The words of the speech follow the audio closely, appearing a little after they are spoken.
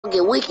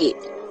Get wicked.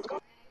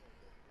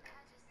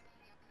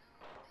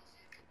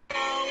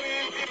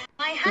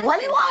 Why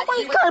do you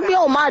always trying to be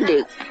on my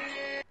dick?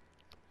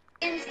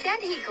 Instead,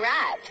 he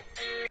grabbed.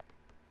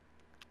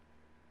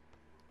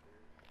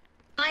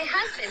 My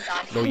husband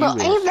thought he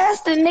But ain't that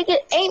the nigga?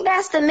 Ain't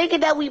that the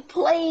nigga that we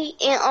played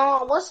in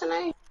what's the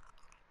name?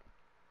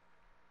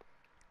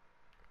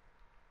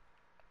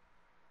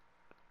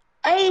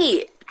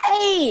 Hey,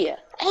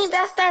 ain't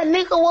that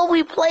nigga what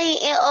we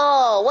played in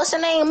what's the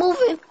name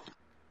movie?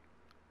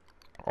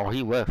 Oh,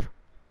 he left.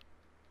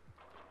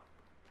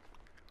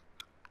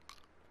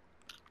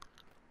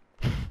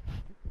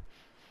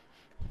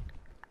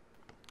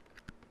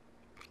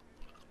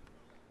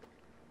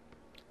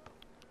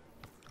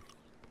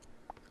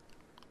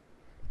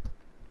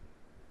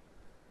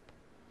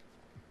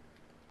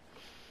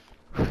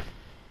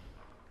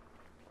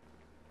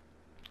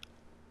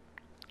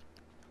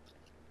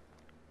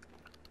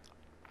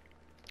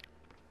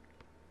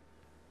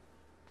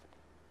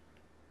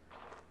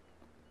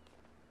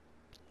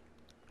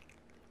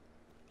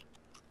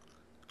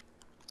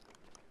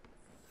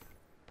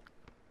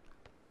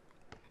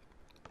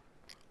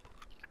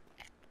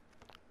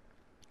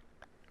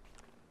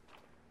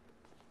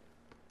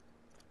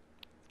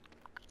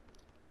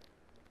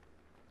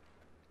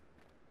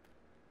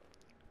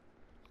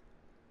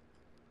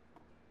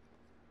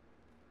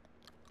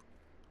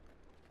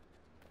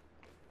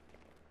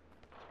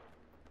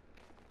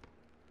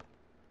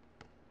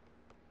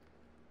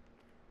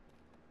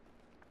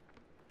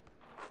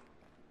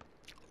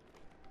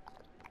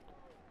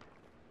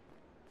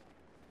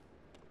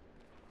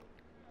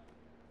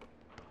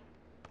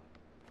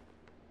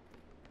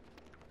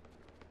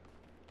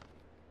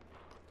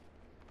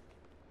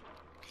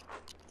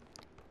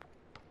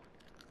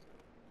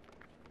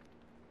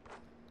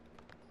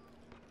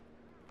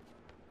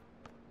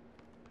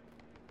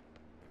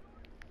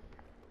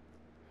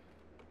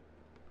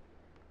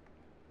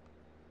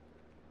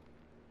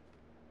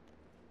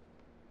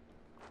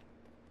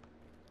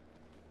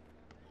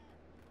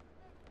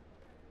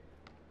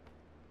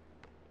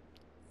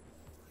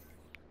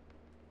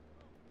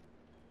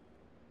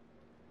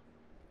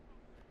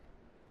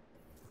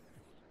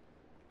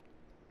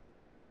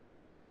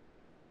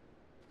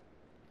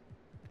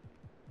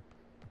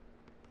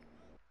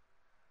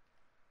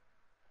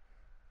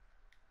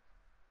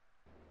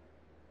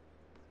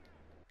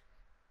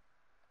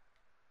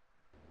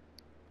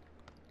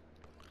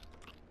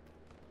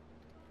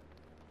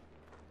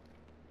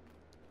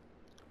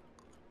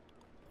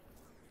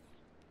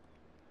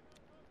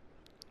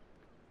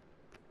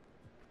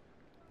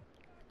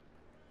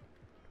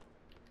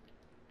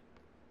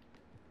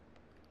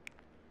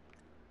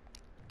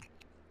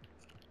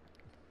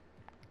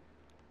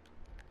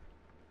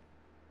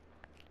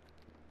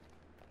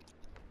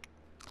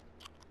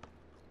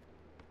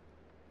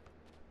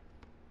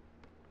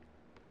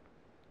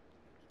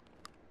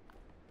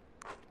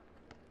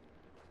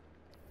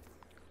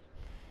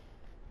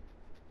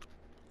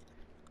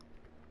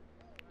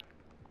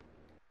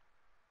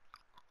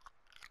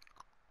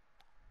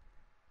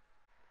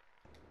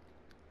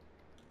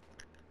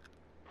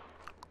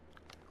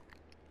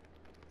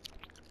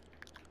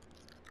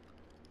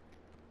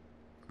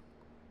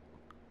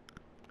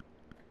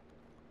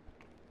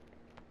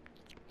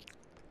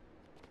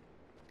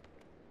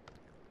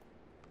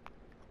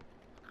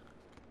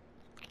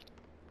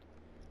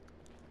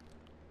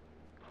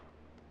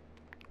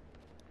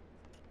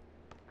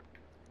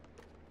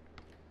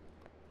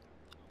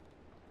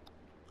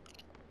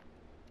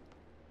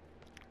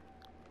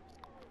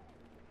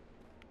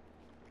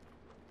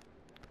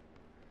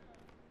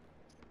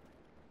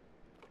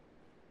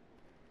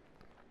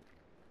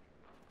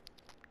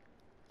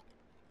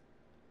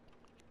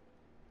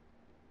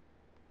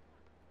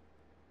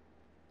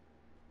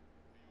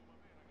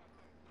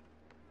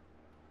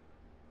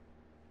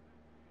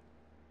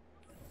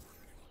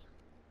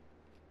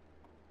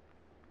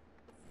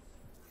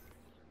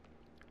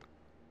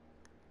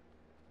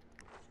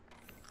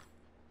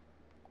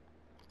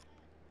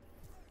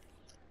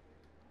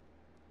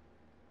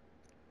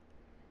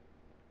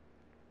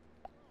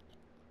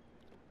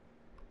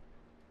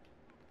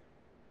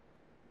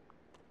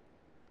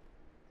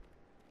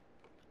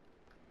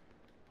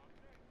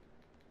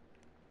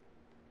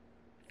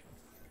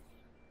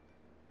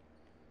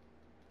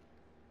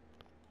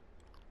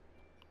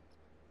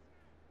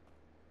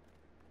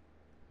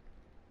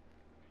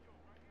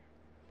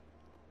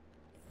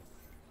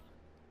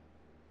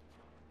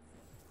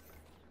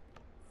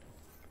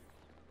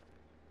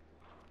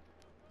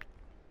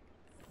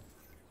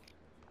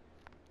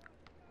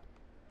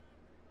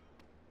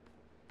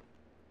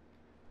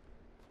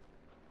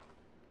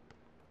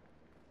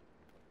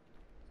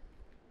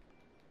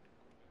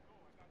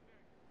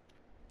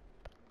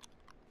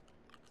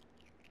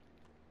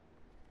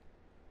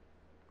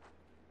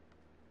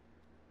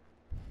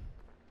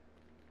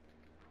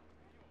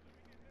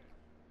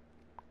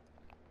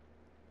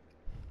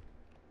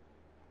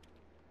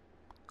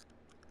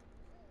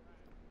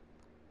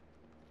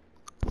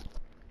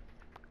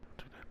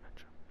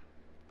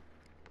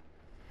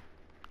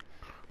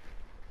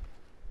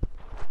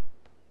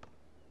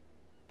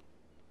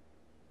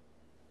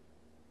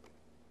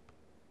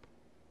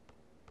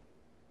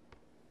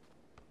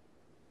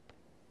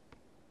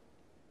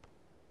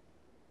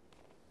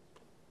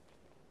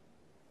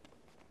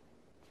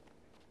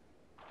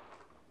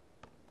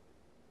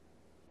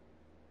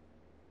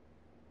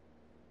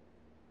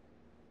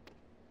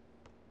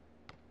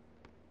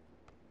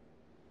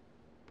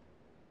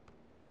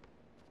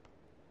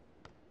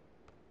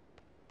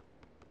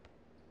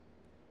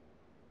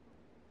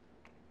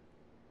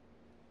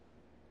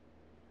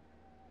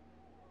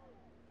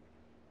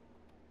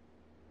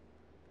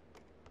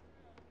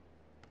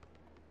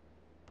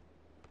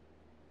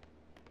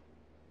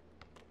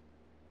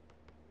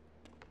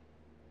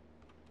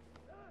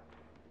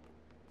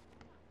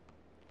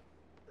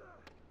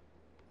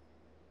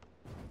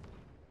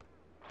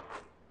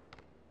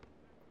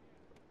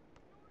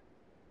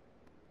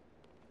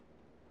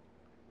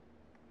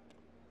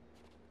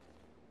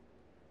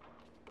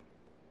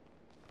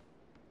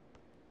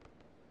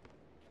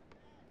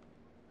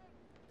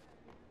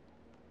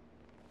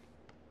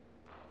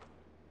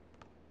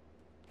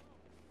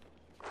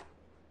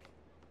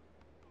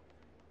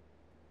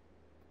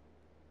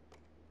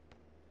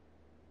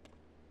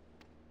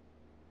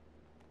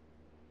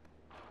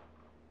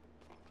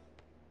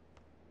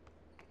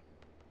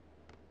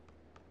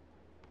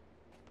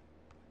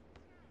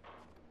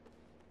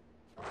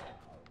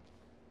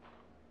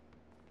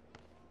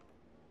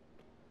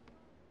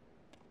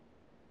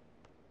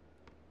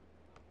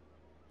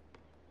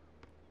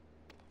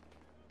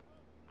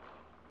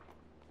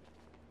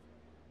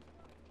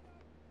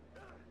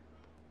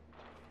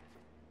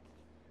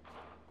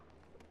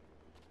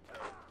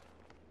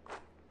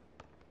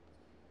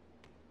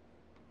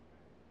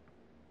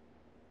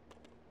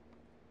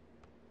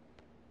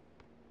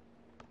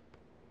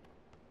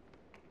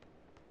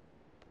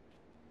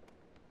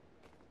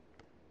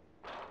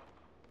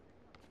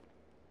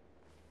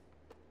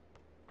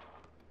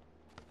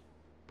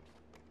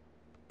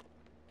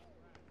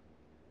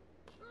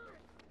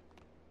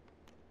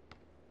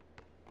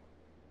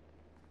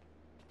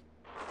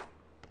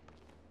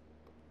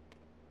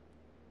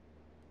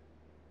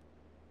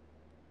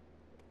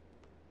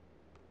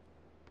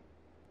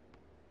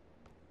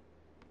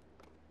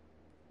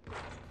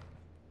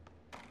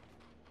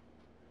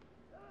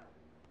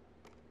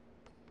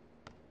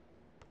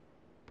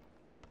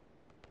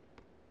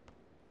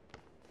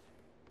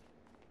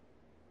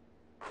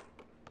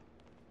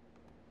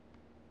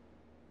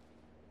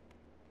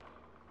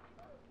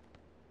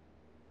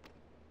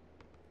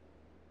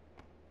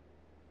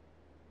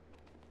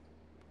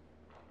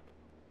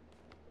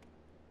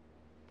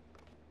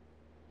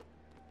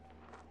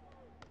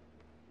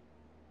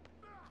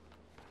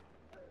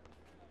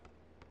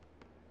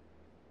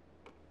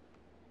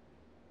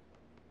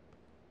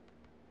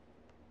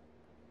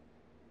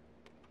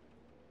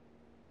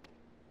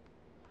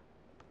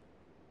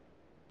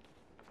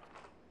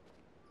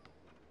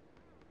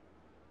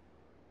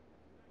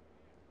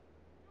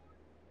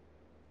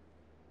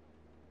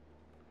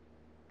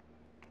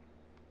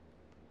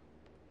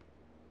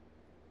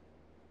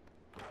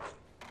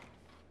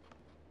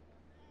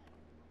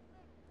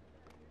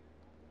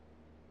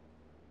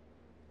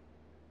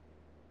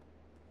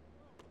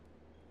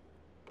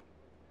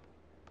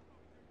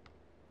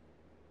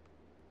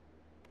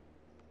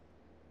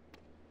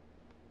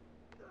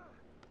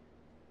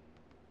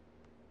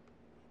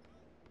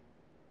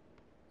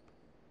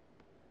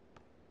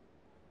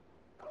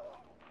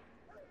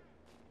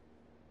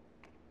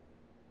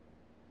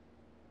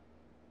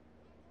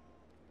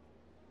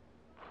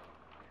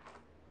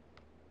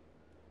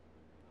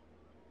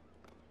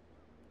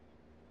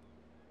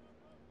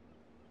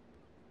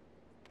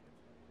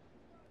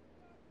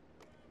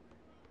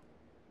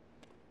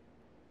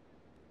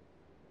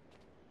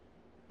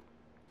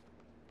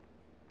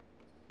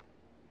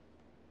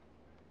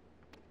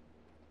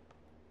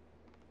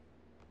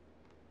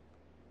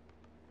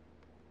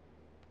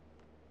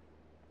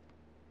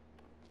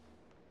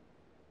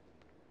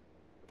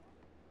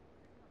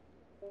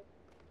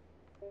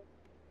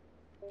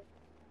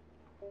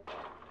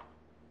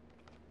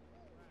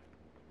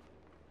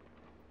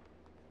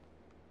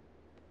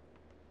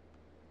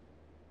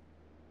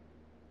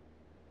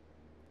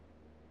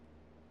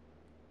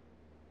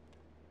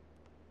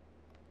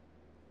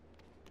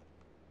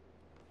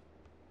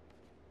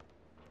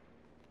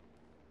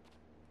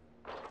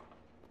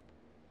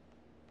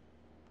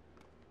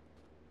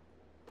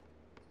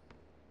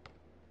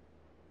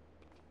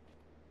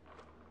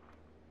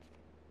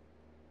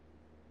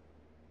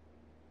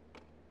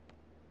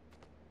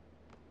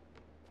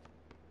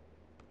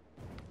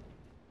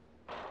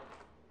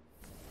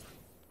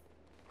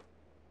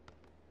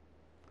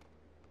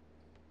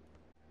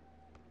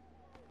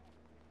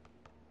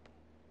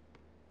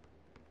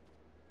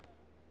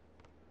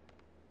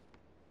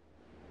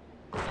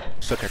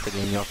 Suck at the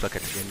game, y'all suck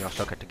at the game, y'all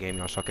suck at the game,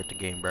 y'all suck at the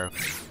game, bro.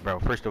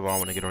 Bro, first of all, I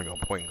want to get on your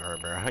point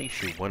guard, bro. How you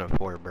shoot 1 of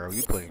 4, bro?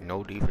 You play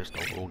no defense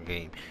the whole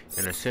game.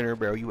 In the center,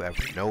 bro, you have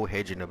no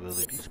hedging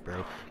abilities,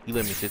 bro. You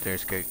let me sit there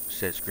and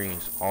set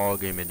screens all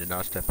game and did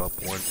not step up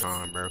one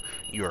time, bro.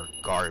 You are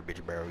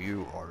garbage, bro.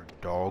 You are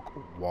dog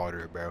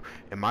water, bro.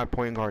 And my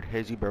point guard,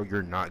 Hezzy, bro,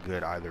 you're not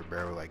good either,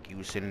 bro. Like,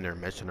 you sitting there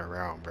messing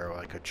around, bro.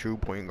 Like, a true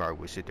point guard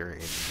would sit there and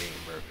end the game,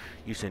 bro.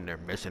 You sitting there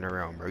messing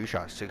around, bro. You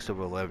shot 6 of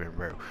 11,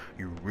 bro.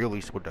 You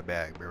really split the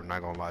bag, bro.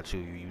 Not gonna lie to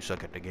you. You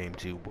suck at the game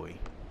too, boy.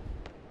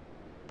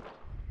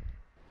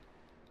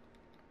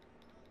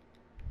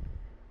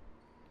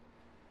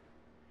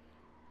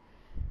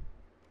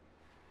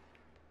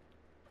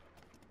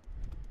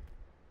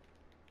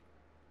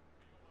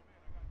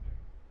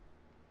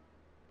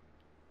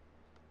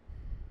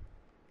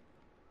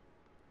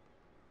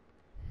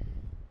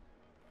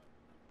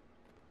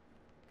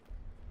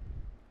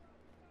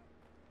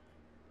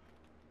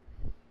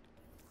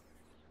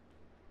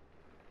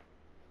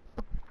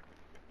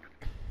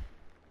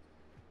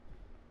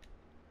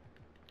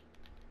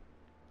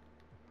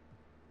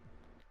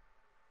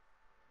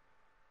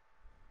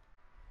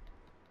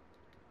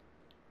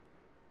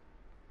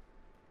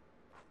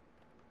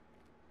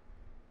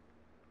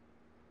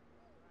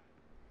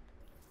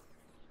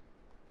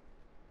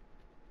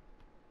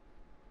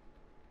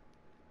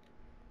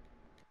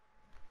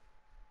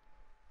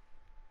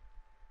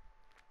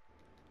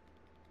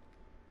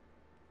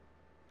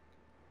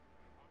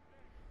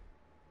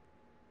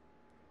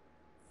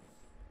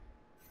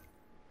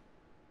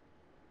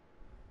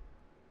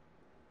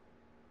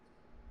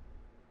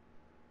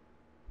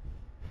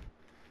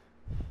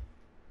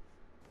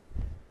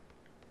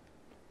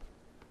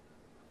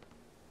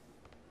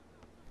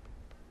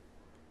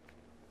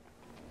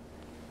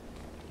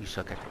 You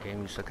suck at the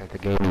game, you suck at the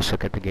game, you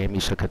suck at the game,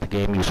 you suck at the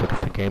game, you suck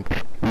at the game,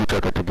 you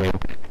suck at the game,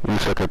 you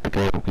suck at the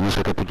game, you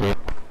suck at the game,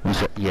 you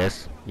suck,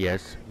 yes,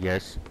 yes,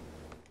 yes.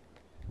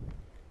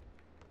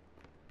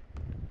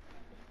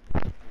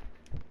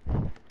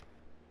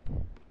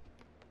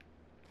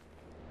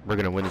 We're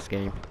gonna win this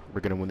game. We're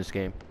gonna win this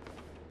game.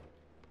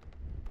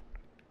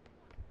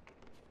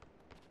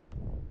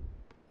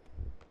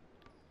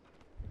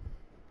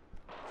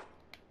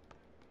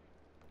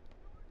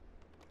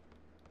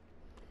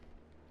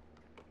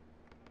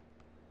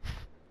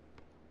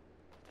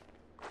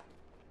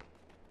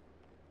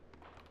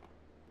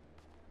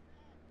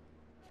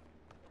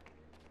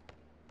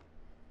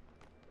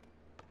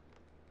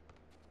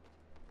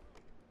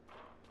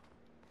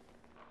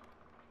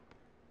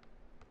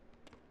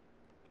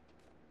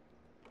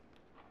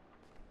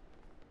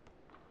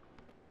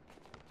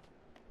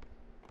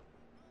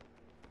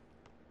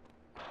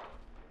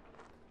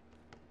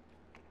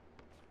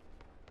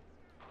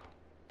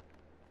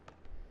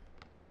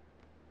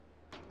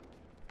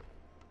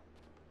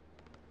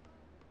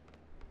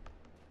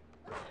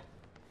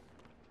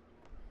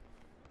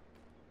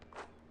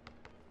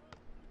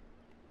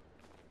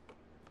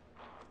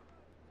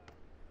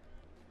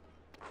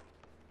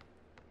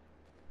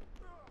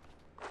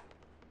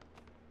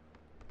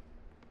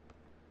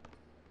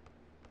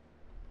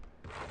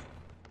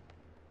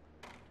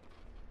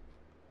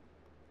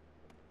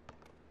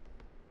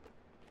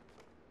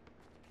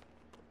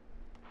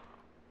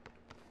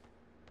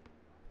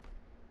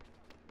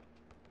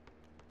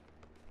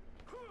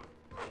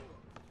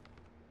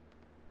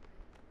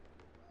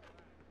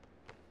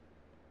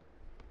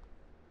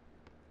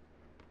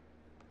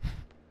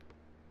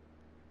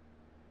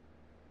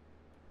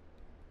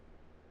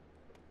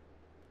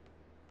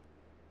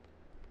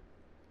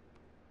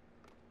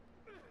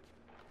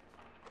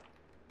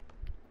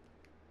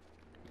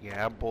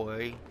 Yeah,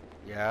 boy.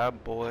 Yeah,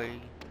 boy.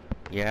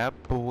 Yeah,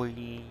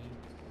 boy.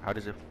 How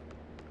does it?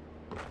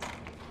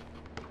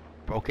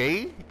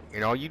 Okay.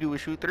 And all you do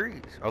is shoot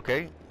threes.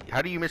 Okay.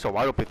 How do you miss a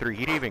wide open three?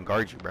 He didn't even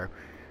guard you, bro.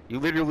 You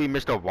literally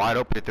missed a wide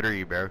open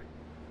three, bro.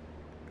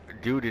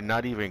 Dude did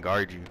not even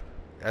guard you.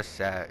 That's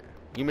sad.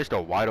 You missed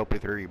a wide open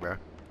three, bro.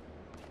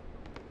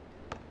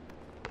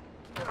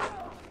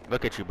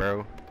 Look at you,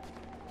 bro.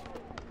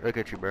 Look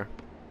at you, bro.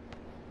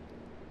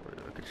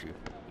 Look at you.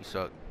 You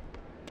suck.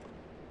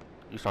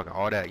 You talking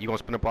all that. You gonna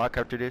spin the block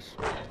after this?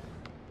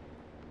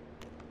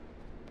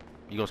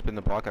 You gonna spin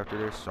the block after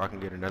this so I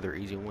can get another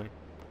easy win?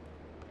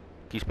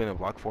 Can you spin the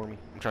block for me?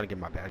 I'm trying to get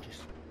my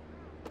badges.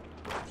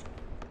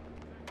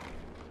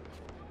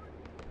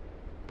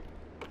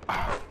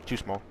 Too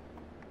small.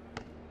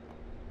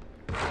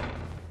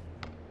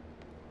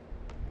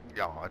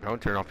 Yo,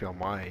 don't turn off your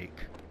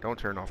mic. Don't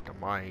turn off the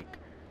mic.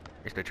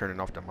 It's the turning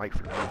off the mic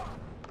for me.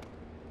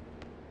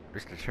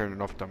 It's the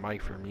turning off the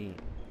mic for me.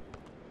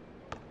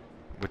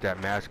 With that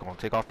mask on.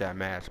 Take off that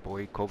mask,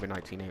 boy.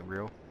 COVID-19 ain't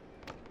real.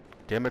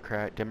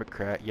 Democrat,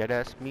 Democrat, yeah,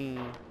 that's me.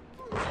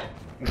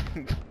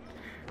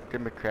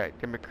 Democrat,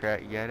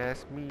 Democrat, yeah,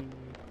 that's me.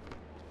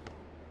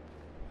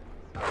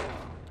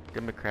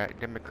 Democrat,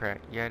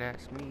 Democrat, yeah,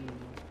 that's me.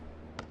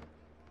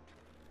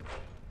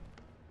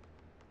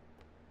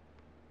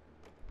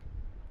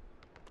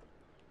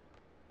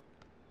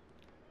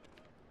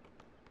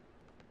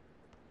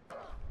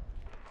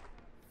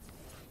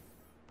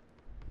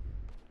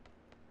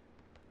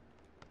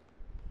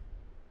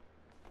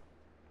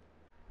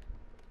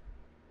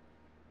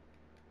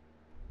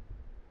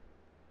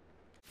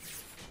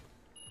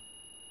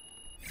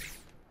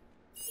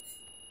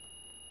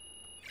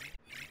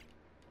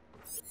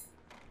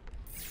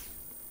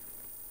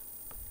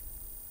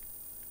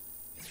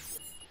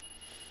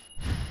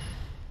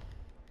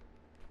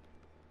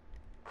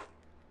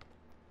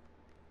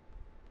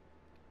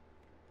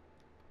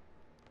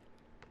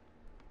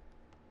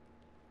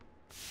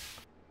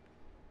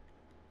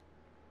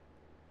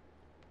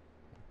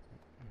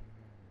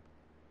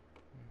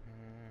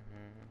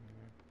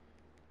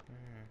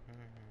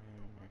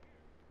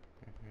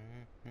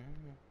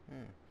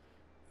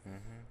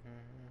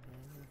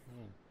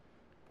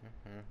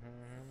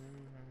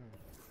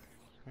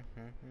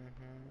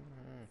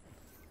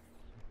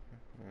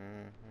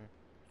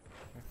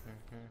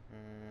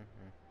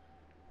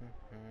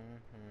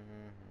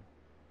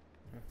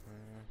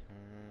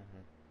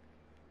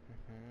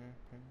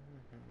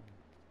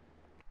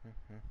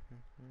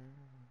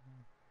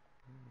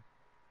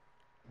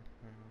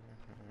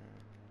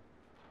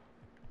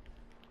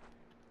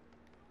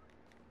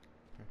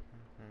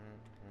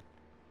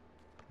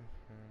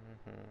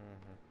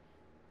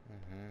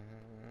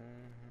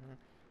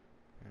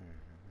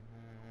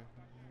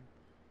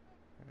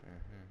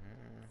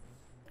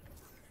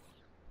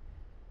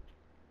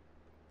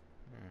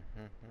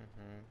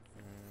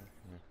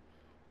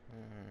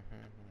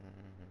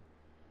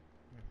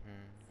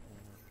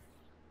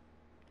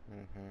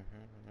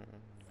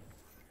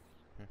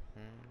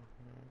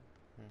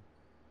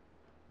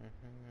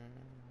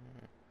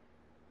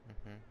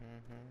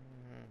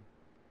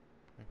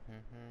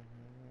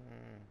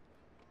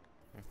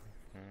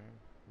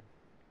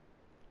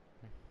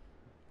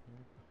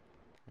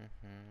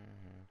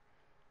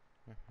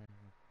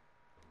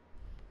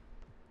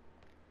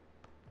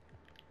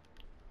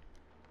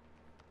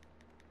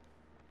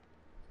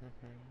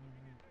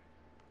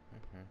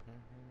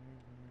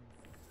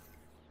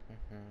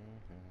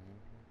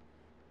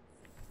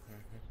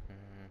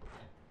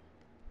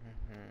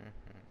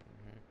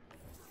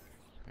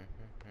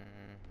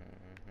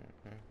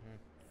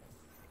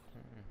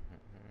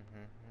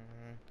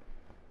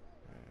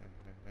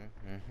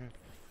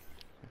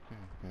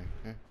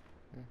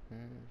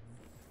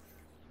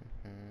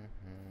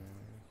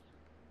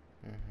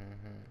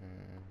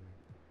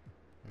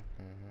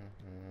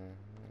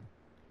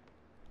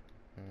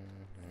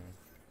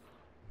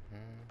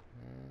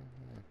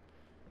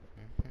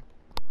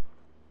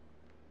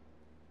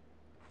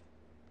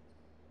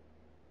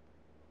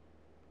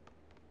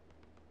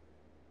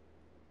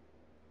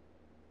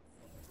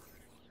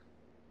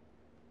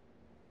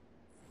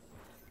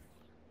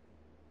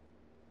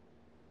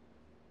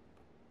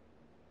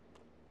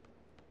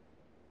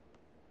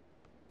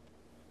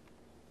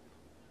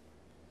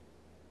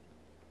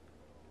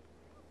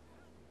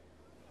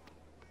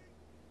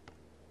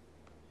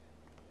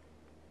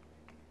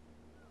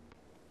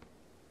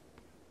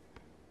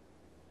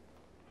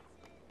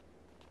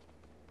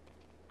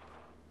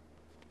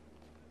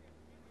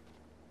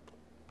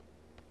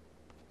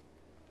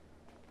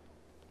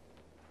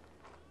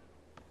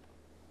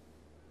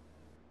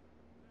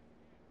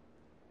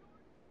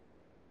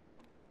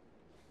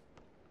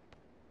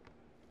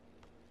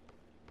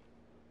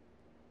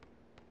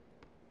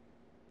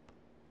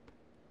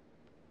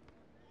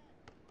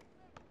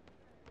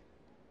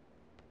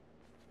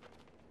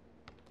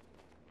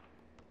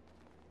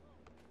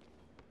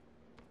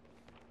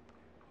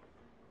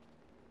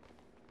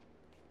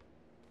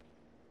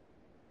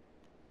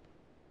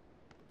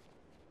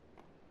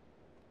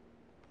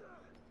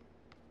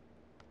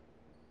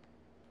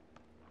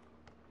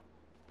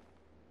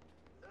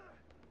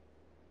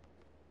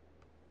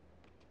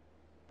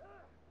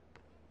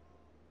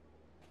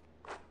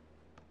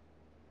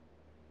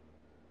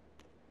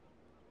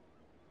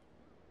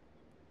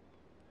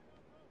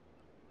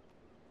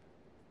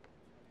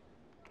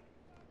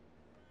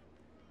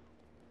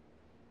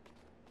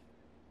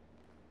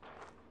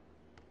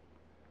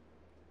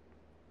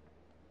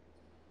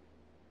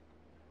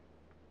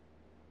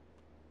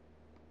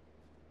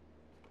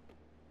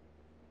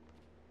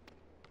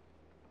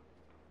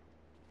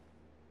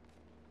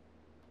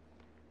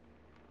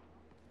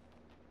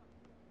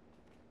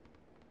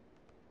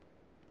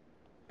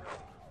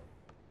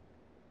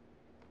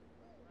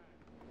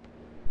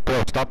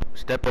 Bro, stop.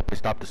 Step up and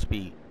stop the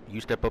speed.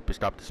 You step up and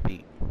stop the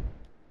speed.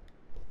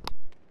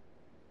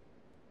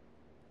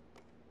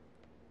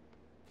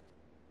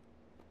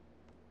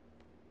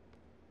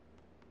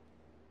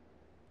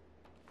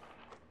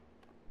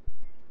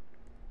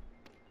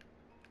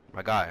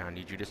 My guy, I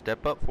need you to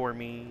step up for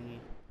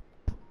me.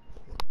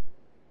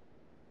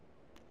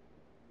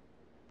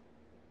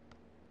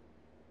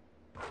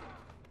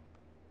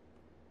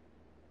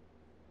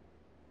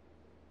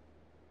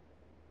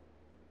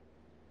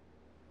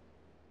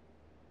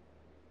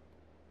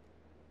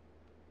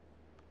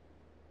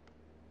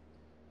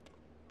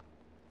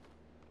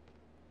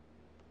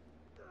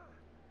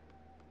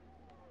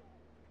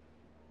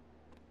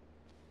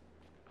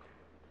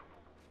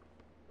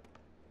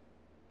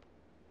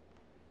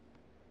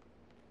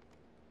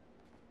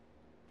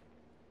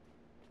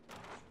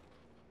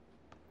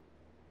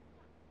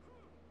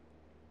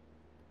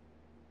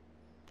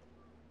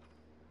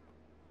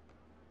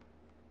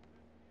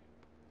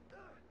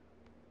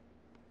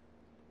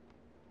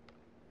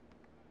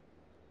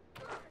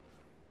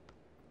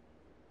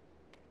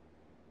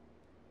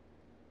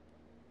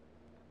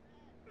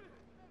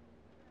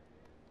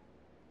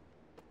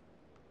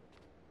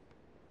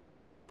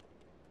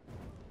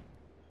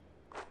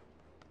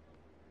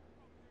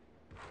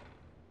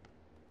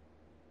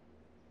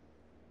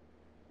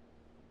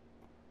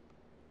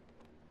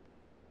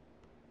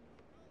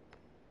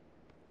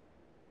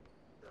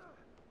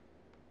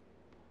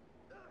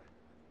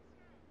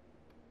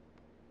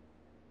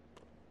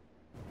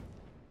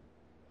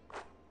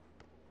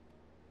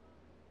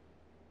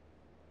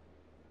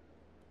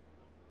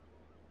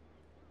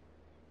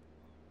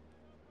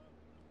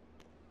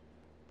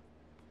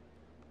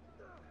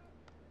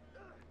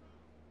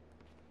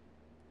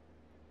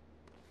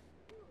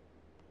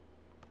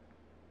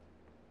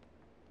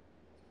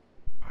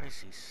 Why is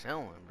he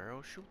selling,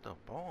 bro? Shoot the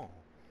ball.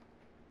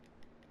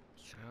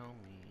 Sell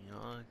me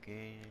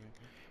again.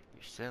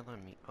 You're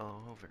selling me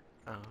over,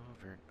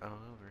 over,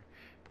 over.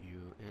 You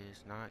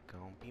is not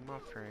gonna be my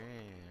friend.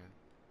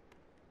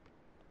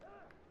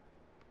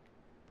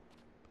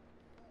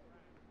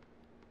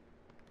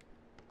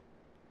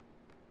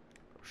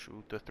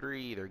 Shoot the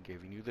three. They're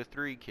giving you the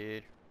three,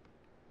 kid.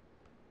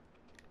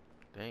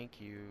 Thank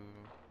you.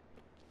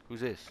 Who's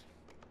this?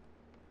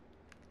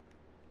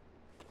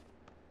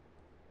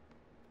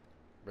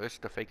 Bro, this is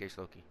the fake Ace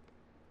Loki.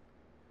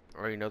 I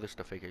already know this is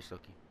the fake Ace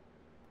Loki.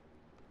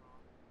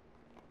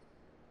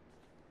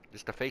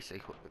 This is the fake.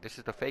 This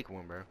is the fake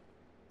one, bro.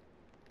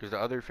 There's the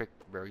other fake,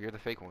 bro. You're the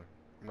fake one.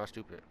 I'm not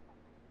stupid.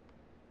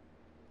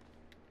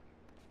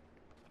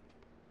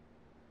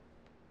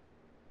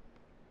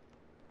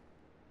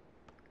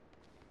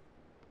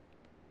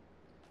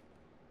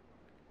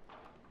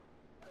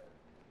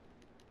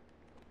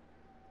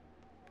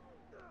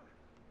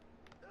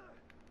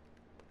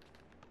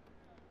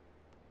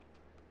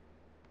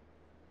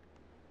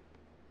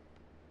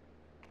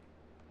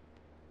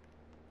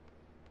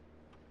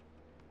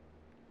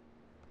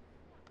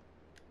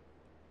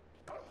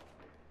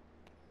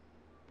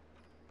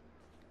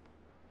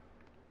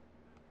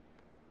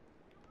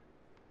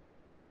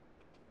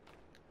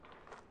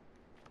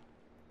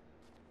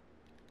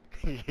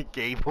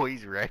 Gay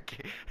boys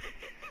wreck.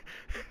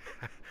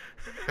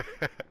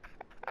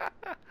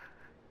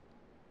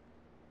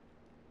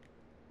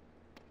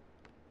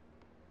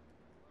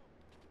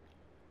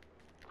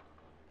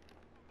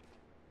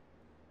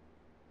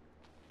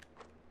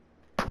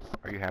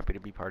 Are you happy to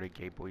be part of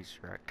Gay Boys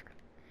Wreck?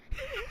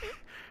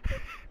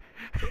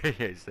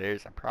 Yes,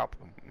 there's a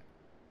problem.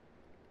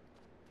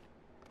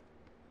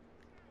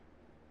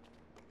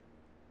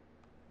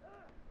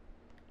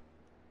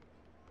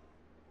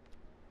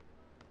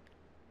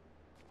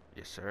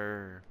 Yes,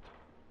 sir.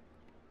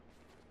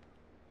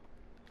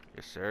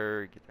 Yes,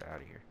 sir. Get that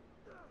out of here.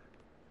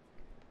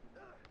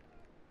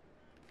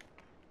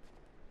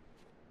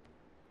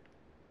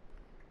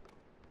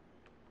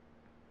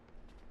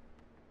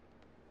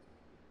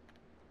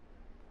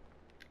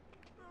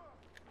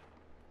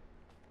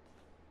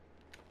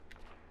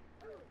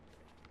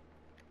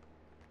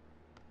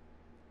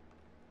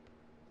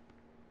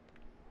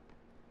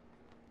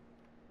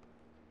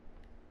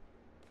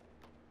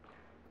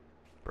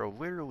 Bro,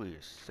 literally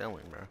is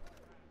selling, bro.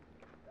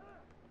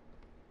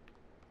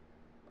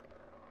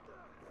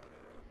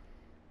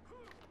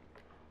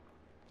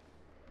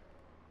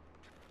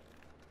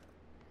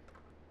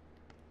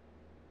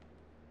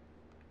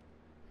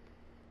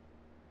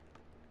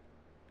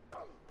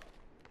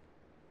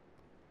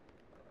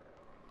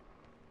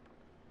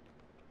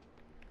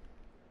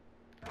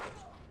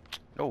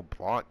 No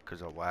block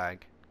because of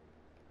lag.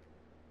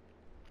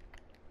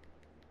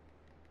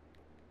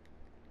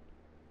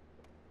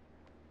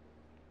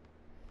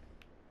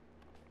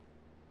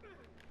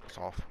 It's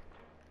off.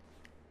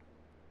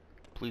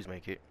 Please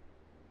make it.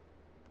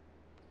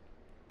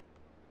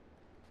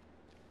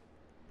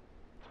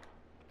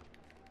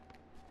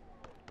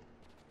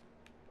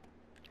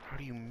 How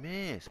do you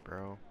miss,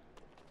 bro?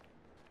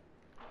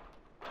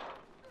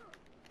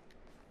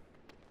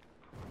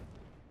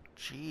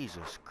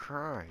 Jesus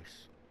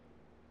Christ.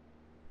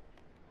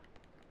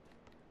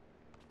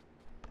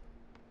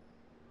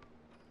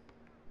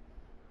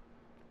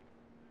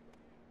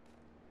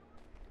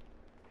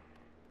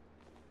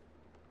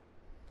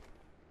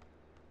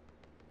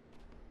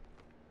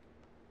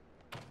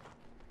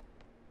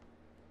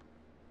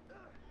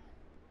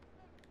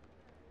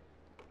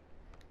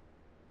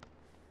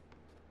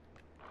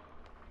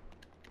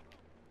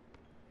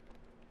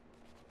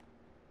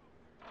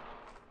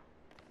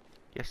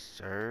 Yes,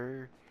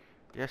 sir.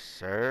 Yes,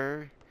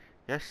 sir.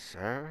 Yes,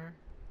 sir.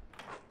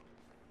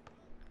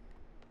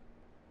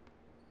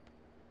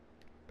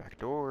 Back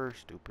door,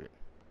 stupid.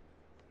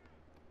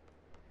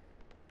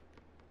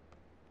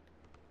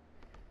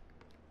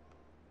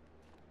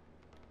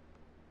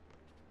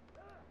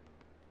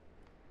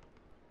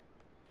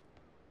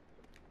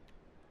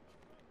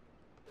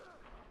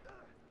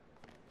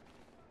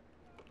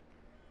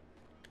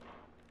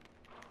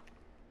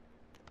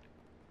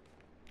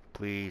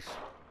 Please.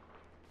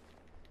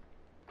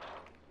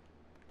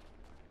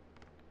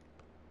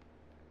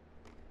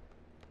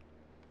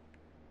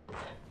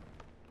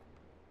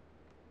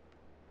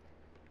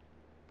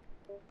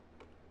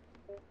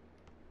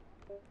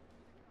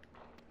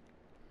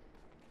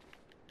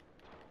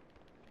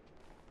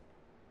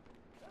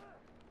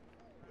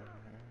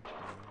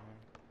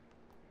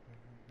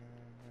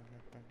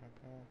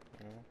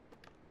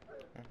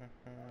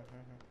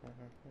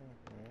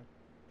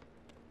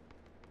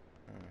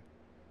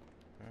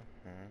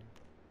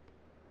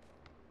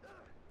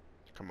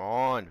 Come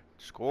on,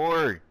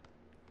 score.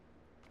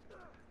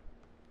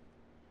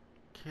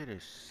 Kid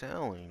is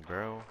selling,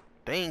 bro.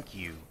 Thank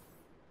you.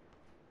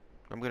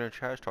 I'm gonna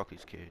trash talk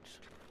these kids.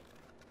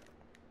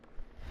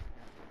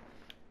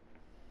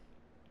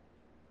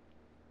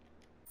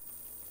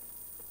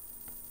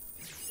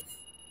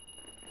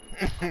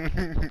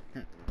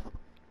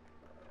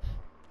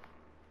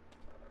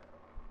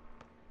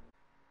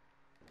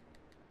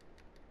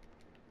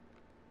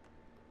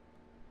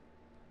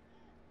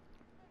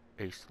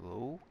 Ace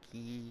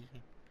Loki.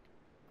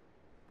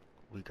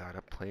 We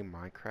gotta play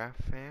Minecraft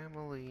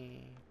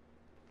family.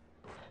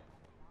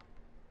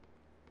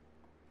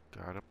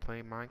 Gotta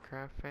play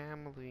Minecraft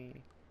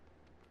family.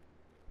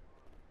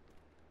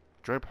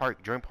 Join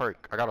park, join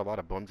park. I got a lot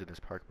of bums in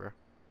this park, bro.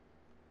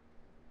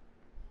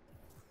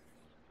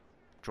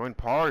 Join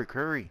park,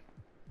 hurry.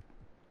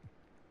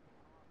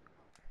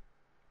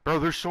 Bro,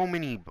 there's so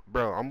many,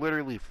 bro. I'm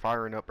literally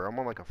firing up, bro. I'm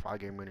on like a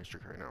 5-game winning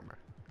streak right now, bro.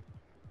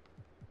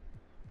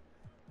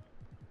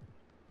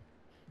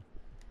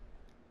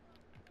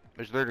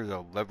 There's literally a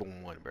level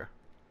 1, bro.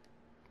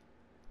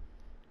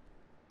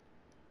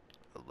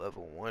 A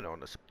level 1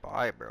 on the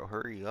spy, bro.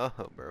 Hurry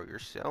up, bro. You're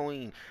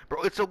selling.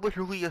 Bro, it's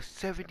literally a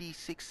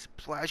 76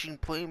 splashing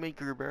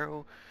playmaker,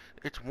 bro.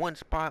 It's one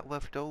spot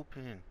left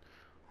open.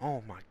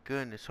 Oh my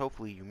goodness.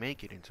 Hopefully you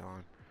make it in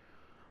time.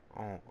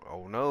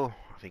 Oh no.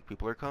 I think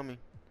people are coming.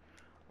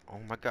 Oh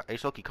my god. Hey,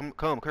 Soki,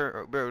 come,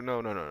 bro.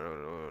 No.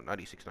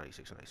 96.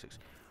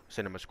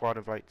 Send him a squad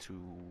invite to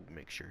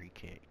make sure he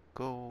can't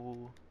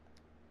go.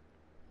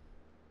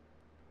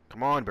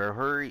 Come on, bro.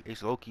 Hurry.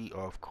 It's Loki.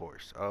 Of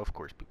course,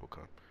 people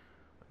come.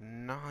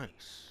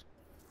 Nice.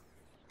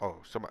 Oh,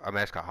 a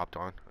mascot hopped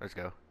on. Let's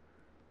go.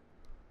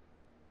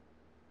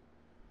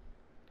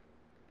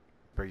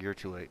 Bro, you're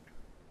too late.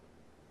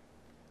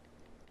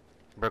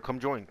 Bro, come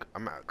join.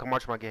 Come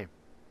watch my game.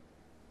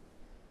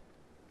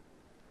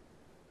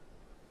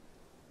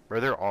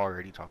 Bro, they're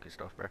already talking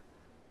stuff, bro.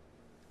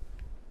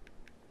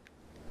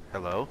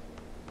 Hello?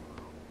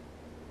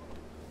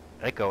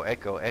 Echo.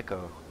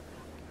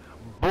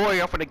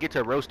 Boy, I'm finna get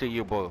to roasting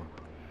you, boy.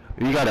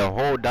 You got a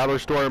whole dollar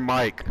store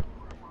mic.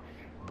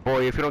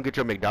 Boy, if you don't get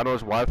your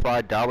McDonald's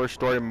Wi-Fi dollar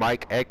store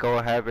mic,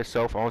 Echo have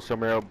itself on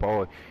somewhere,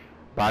 boy.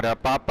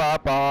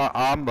 Ba-da-ba-ba-ba,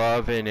 I'm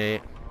loving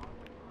it.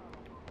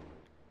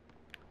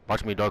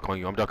 Watch me dunk on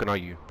you. I'm dunking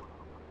on you.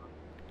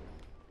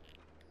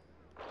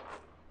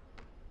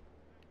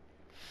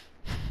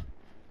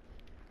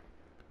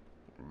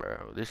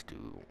 Bro, this dude,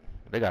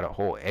 they got a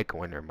whole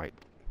Echo in their mic.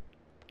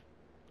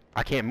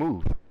 I can't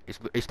move.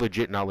 It's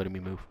legit not letting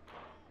me move.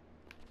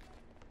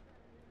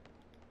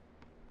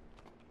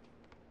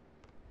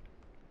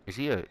 Is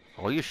he a...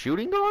 Oh, you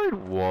shooting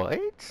guard?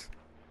 What?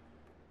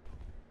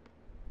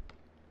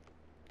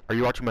 Are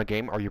you watching my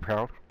game? Are you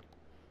proud?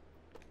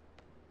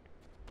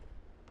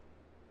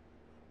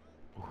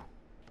 Ooh.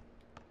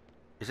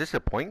 Is this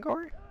a point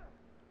guard?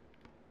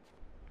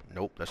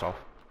 Nope, that's off.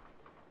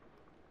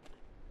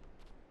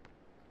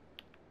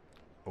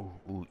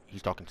 Ooh,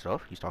 he's talking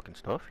stuff.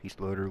 He's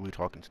literally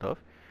talking stuff.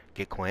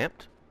 Get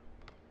clamped.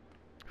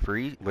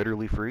 Free,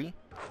 literally free.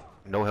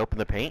 No help in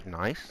the paint.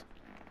 Nice.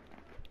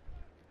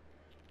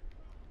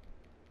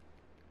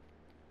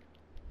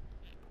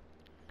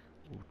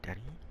 Ooh,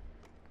 daddy.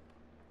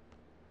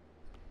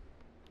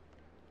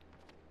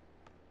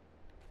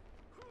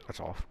 That's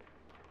off.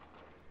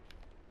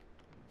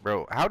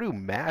 Bro, how do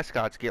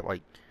mascots get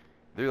like...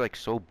 They're like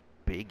so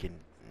big and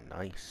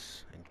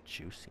nice and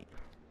juicy.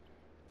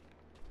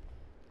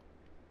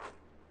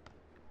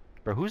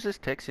 Bro, who's this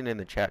texting in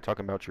the chat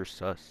talking about your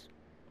sus?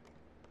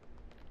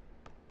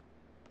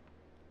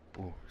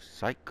 Ooh,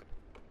 psych.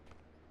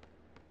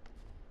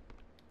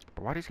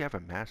 But why does he have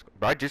a mask?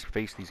 But I just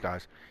faced these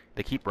guys.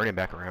 They keep running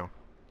back around.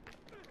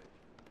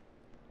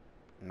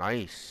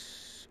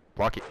 Nice.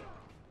 Block it.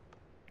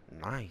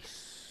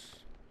 Nice.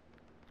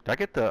 Did I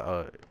get the,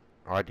 Oh,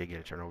 I did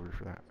get a turnover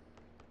for that.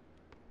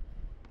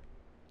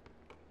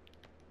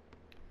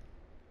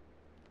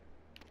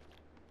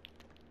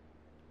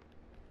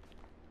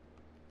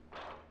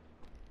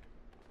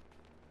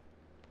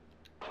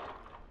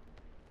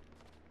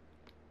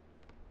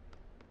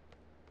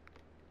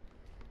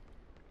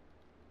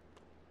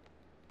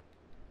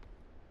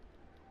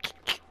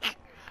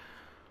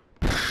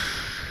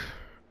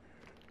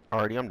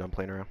 already. I'm done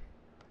playing around.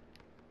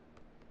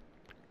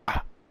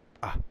 Ah,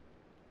 ah.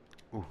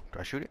 Ooh, do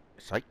I shoot it?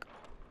 Psych.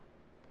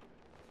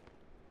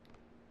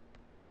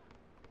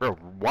 Bro,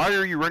 why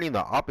are you running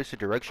the opposite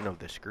direction of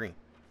the screen?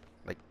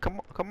 Like, come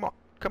on, come on,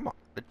 come on.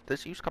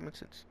 Let's use common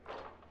sense.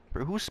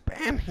 Bro, who's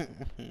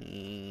spamming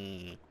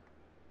me?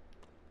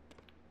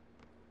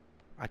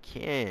 I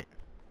can't.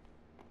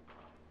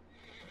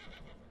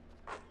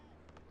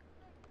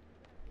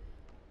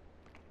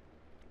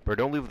 Bro,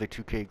 don't leave the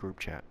 2K group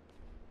chat.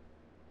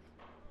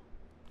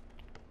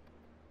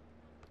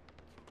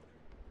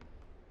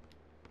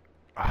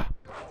 Ah.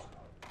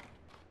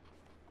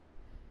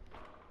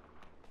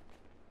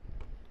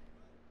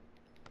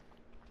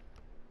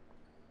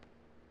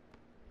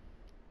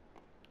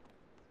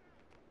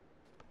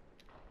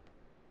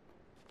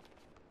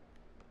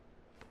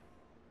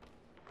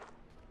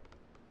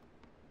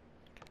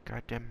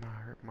 Goddamn, I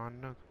hurt my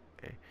nug.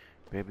 Hey,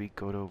 baby,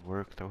 go to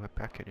work, throw her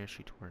back in and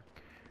she twerk.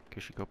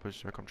 Can she go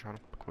berserk? I'm trying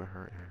to quit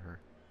her and her.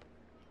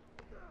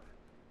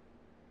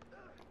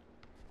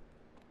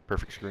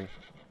 Perfect screen.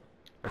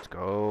 Let's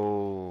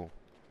go.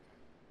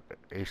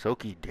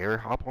 Asoki dare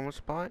hop on the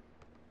spot?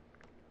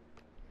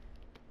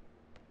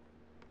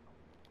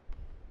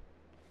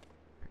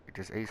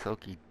 Does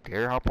Asoki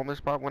dare hop on the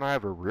spot when I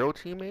have a real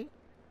teammate?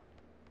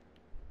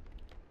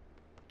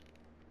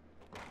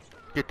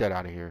 Get that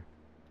out of here.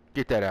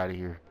 Get that out of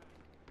here.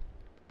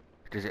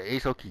 Does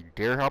Asoki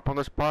dare hop on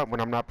the spot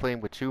when I'm not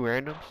playing with two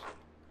randoms?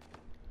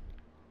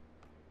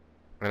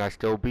 And I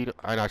still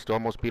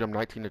almost beat him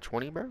 19 to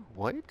 20, bro?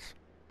 What?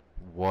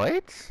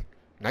 What?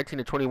 19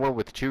 to 21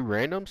 with two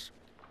randoms?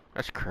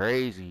 That's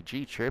crazy.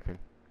 G tripping.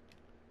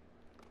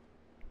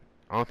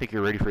 I don't think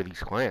you're ready for these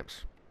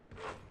clamps.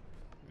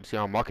 You see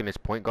how I'm mocking this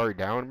point guard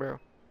down, bro?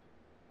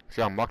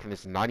 See how I'm mocking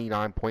this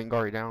 99 point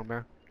guard down,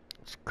 bro?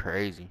 It's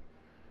crazy.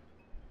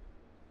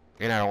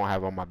 And I don't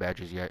have all my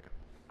badges yet.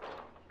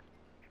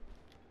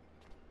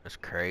 That's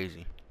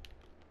crazy.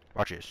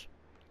 Watch this.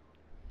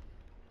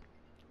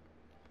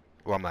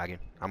 Oh, I'm lagging.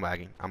 I'm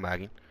lagging. I'm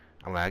lagging.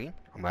 I'm lagging.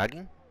 I'm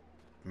lagging.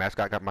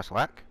 Mascot got my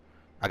slack.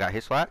 I got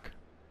his slack.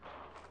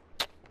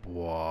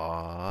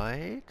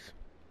 What?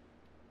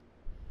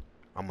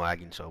 I'm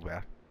lagging so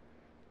bad.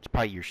 It's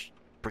probably your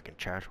freaking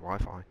trash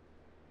Wi-Fi.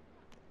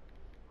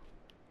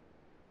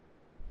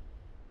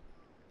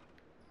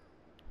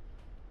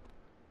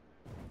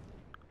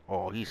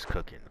 Oh, he's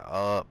cooking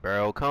up,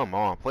 bro. Come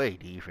on, play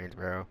defense,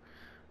 bro.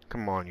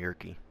 Come on,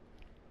 Yerky.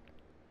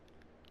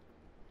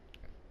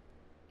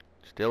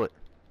 Steal it.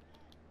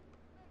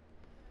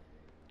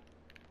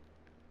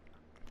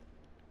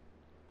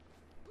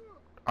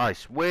 I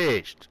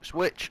switched.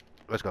 Switch.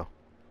 Let's go.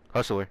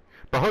 Hustler.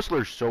 But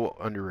Hustler's so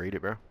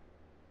underrated, bro.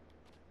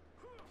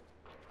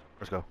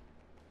 Let's go.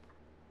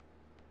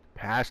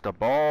 Pass the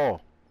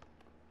ball.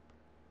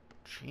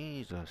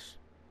 Jesus.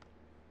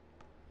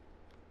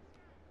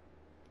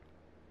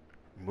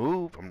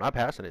 Move. I'm not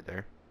passing it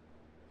there.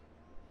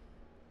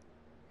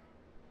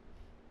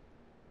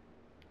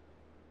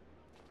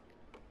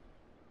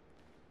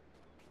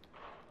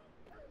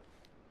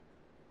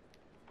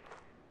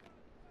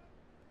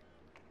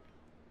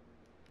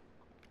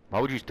 Why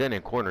would you stand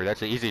in corner?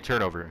 That's an easy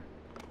turnover.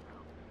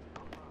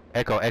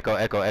 Echo, echo,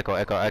 echo, echo,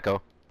 echo,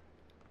 echo.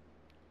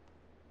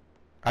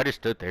 I just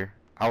stood there.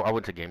 I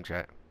went to game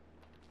chat.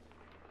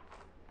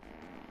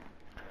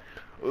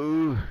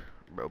 Ooh.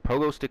 Bro,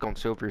 pogo stick on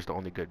silver is the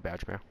only good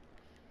badge, bro.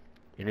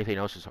 Anything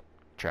else is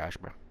trash,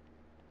 bro.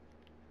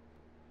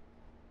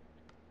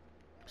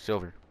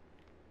 Silver.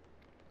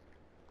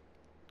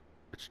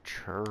 It's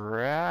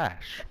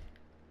trash.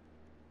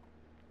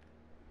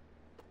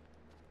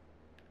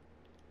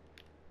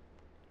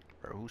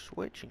 Bro, who's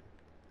switching?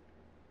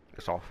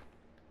 It's off.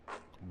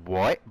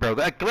 What? Bro,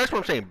 that's what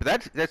I'm saying.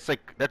 But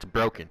that's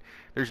broken.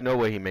 There's no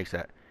way he makes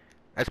that.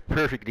 That's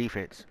perfect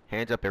defense.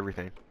 Hands up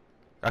everything.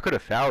 I could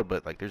have fouled,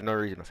 but like there's no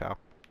reason to foul.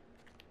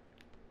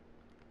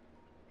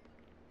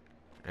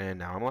 And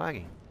now I'm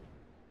lagging.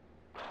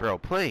 Bro,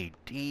 play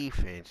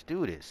defense.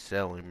 Dude is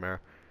selling, bro.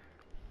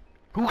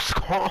 Who's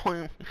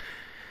calling?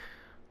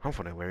 I'm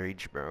finna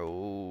rage,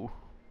 bro.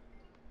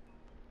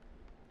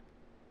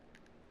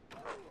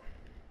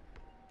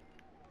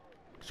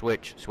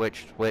 Switch,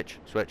 switch, switch,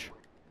 switch.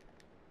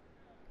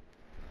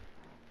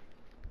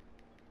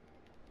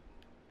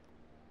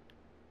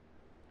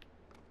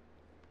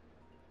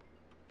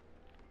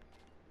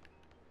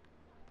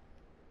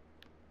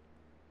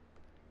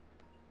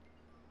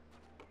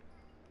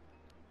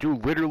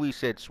 Dude literally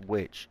said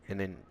switch, and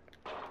then...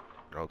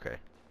 Okay.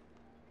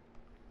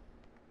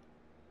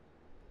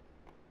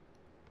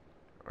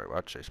 Alright,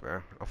 watch this,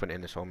 bro. I'm finna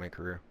end this whole man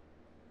career.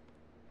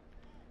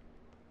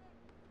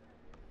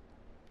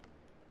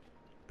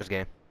 This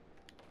game.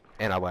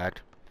 And I lagged.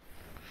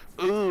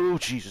 Oh,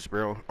 Jesus,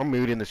 bro. I'm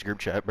muting this group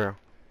chat, bro.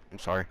 I'm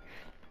sorry.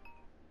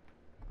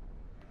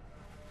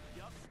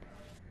 Yup.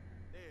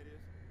 There it is.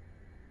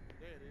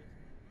 There it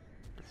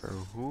is. Bro,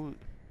 who...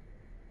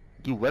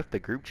 You left the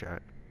group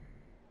chat.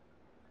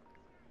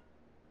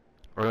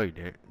 Oh, no, you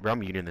didn't. Bro, I'm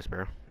muting this,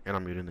 bro. And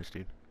I'm muting this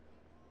dude.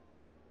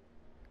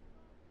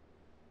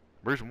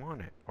 Where's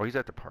Juan at? Oh, he's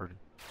at the party.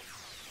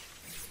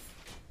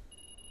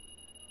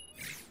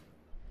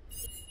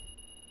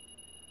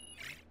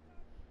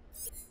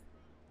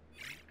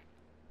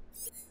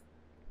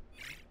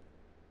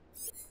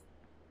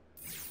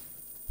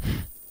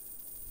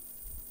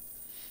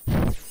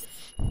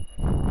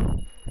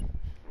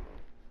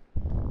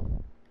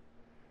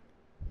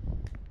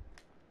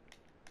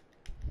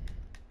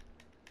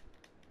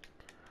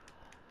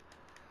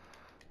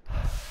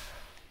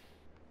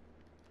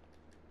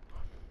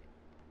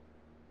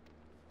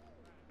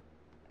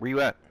 Where you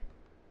at?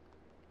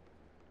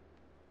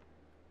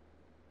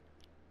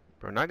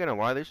 Bro, not gonna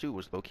lie, this dude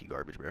was low-key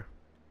garbage, bro.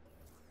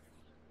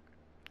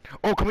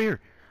 Oh, come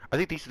here! I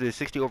think these are the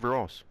 60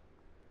 overalls.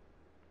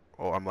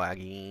 Oh, I'm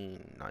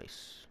lagging.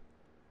 Nice.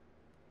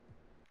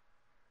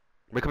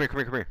 Wait, come here, come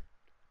here, come here.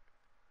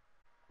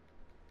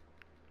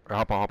 Or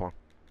hop on, hop on.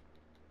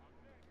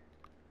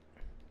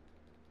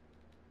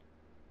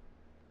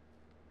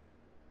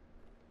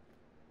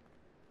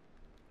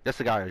 That's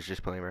the guy I was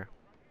just playing, bro.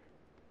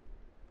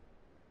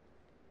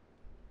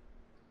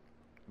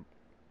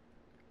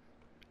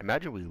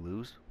 Imagine we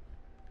lose.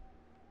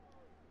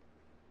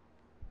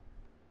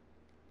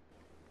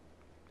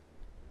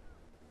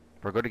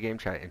 Or go to game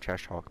chat and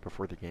trash talk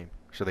before the game,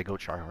 so they go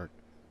try hard.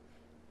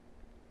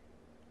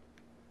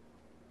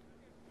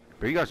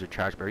 Bro, you guys are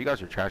trash, bro. You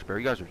guys are trash, bro.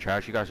 You guys are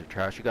trash. You guys are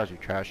trash. You guys are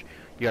trash.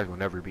 You guys will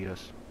never beat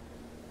us.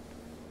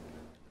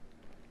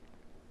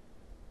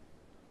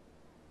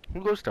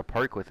 Who goes to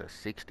park with a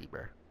 60,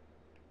 bro?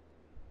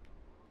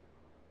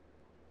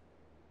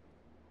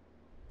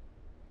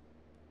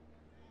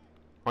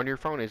 On your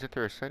phone, isn't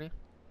there a setting?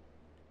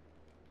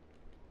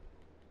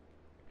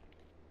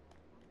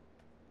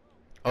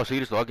 Oh, so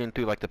you just log in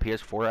through like the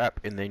PS4 app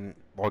and then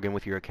log in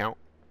with your account?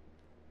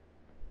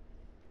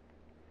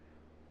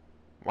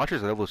 Watch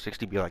his level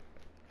 60 be like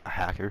a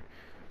hacker.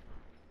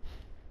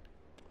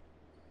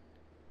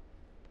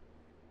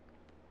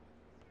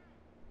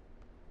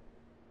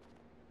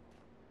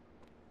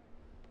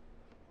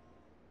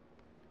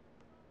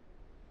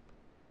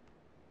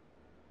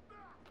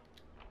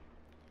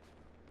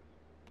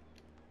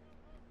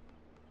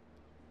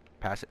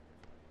 Pass it.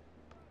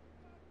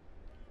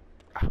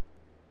 Ah.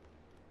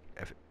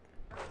 F it.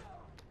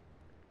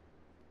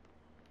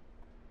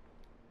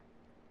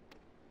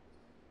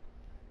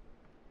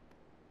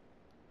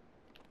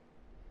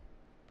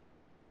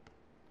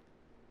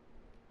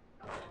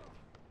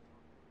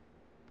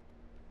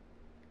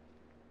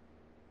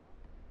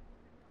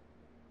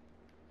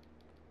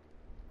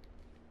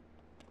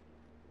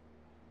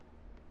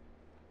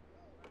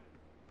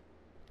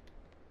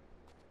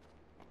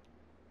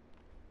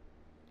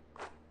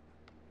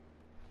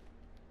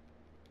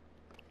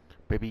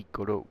 Baby,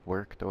 go to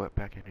work, throw it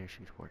back in here,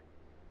 she's work.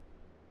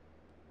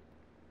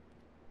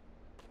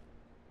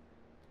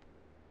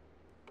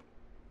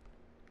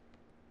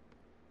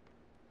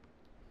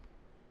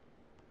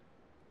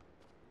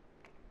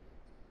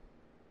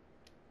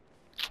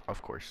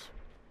 Of course.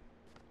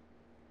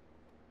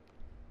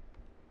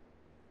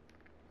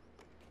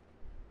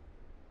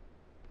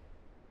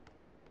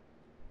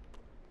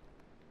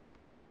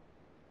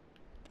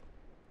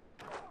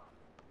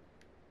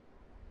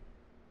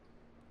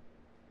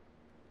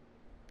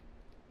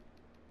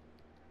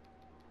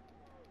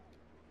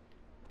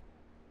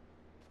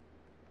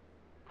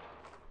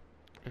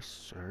 Yes,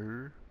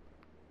 sir.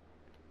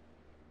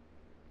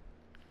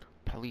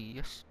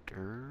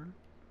 Polyester.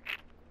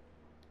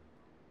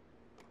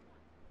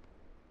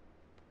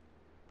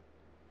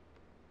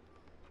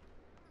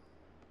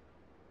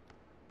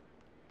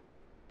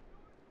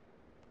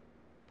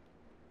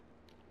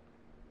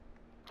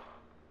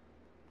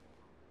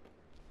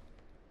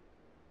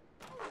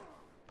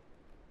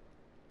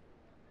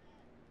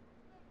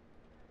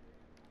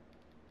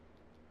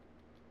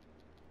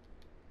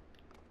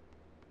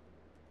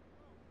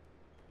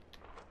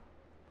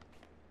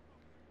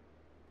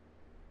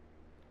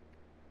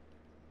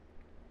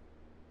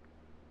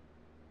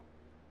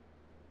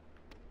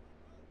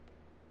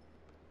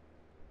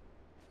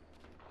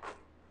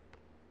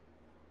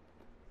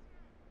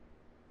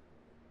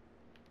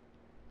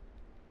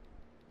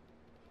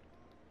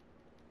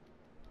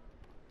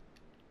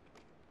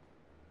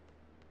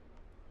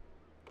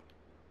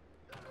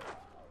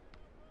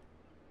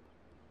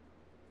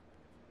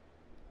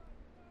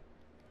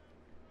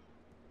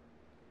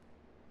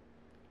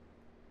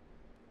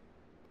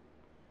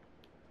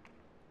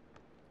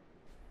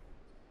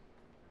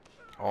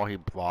 Oh, he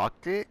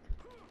blocked it?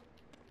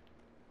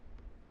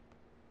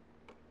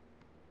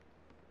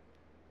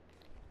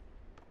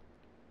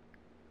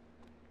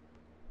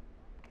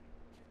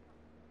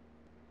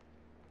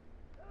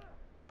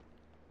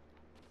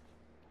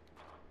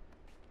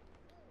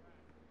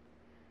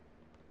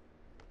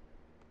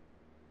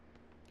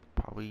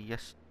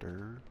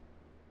 Polyester.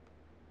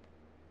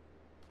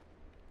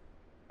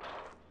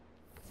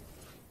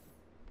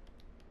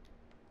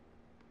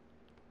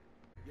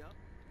 Yep.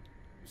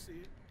 You see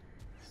it.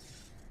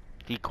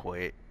 He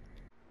quit.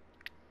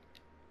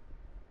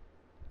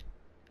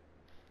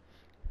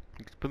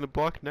 Spin the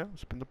block now.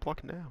 Spin the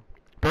block now.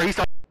 Bro, he's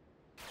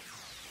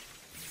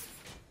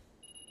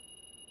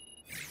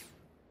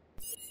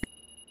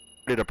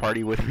did a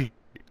party with me.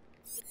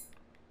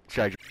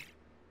 Should I...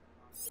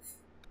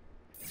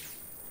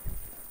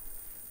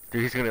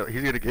 Dude, he's gonna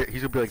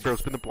be like, bro,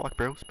 spin the block,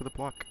 bro, spin the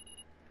block.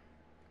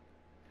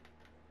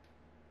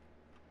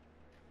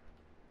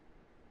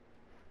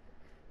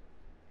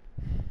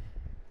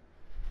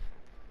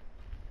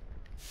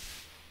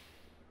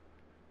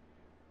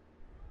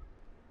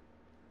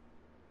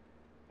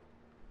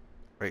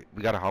 Wait,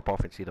 we gotta hop off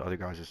and see the other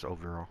guys just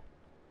overall.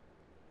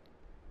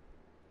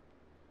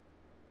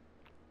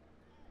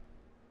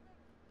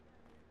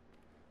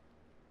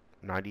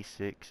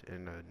 $96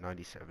 and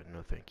 $97.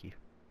 No, thank you.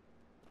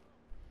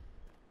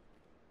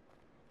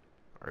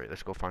 All right,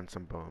 let's go find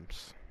some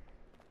bums.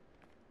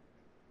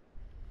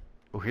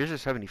 Oh, here's a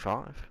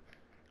 75.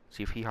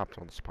 See if he hops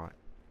on the spot.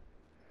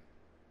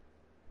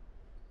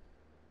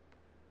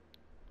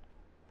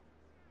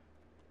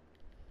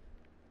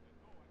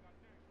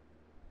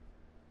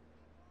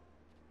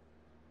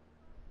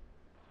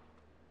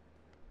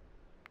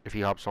 If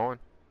he hops on.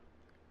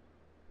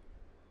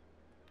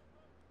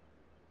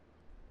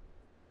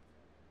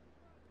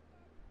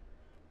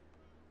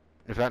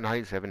 If that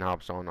 97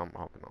 hops on, I'm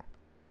hopping on.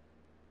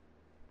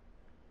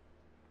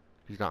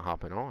 He's not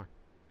hopping on.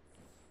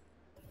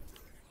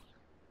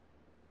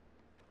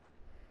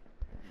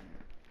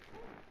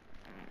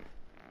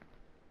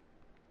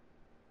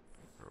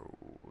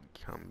 Oh,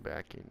 come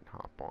back and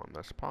hop on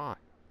the spot.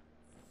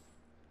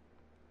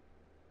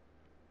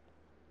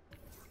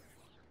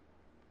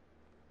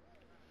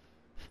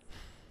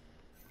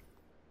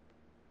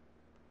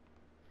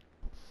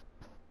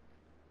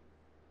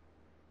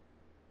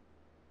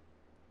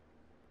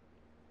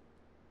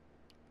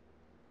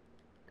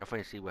 I'm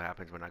gonna see what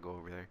happens when I go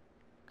over there.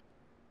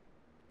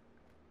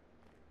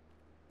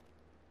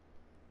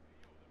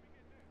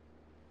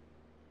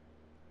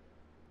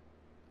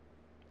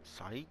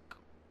 Psych.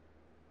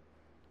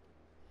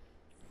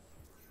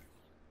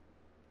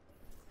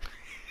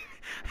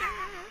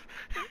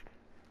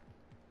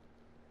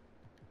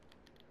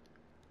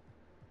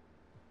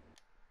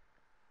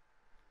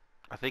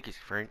 I think he's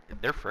friend.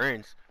 They're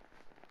friends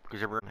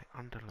because they're like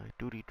underlay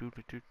duty.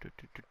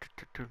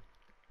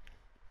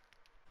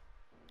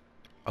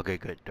 Okay,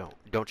 good.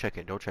 Don't check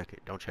it. Don't check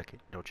it. Don't check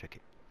it. Don't check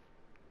it.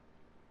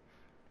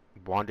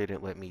 Juan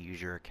didn't let me use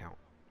your account.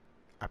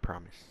 I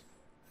promise.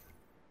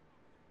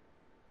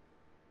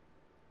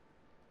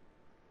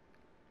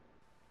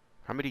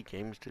 How many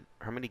game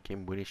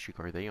winning streak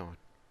are they on?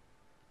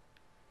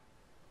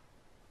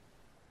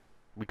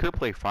 We could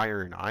play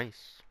fire and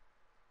ice.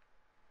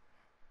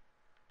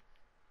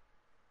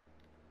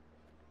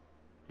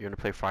 You wanna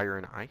play fire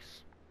and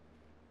ice?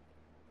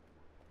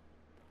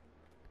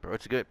 Bro,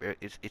 it's good.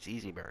 It's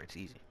easy, bro. It's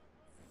easy.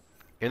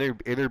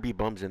 And there be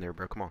bums in there,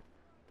 bro. Come on.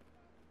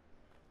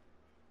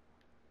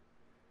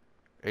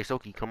 Hey,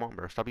 Soki, come on,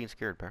 bro. Stop being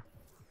scared, bro.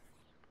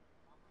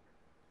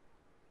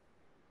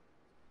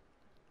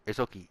 Hey,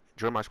 Soki,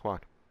 join my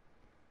squad.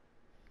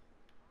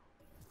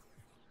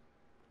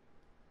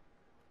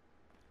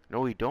 No,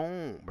 we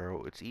don't,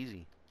 bro. It's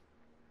easy.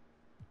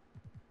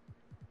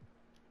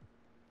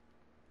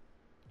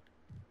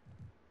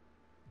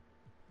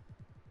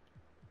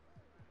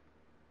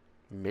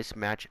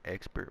 Mismatch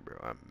expert,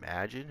 bro.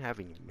 Imagine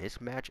having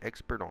mismatch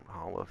expert on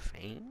Hall of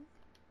Fame.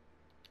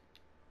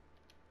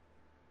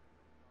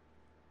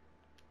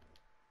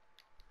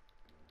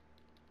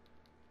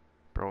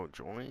 Bro,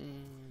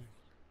 join.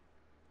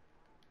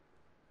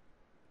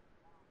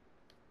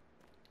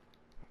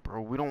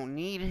 Bro, we don't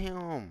need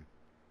him.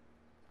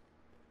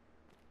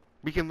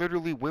 We can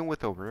literally win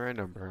with a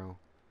random, bro.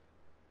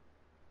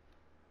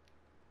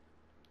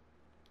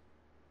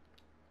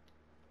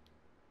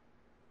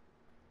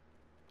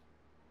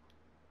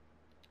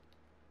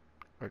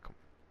 Alright, come.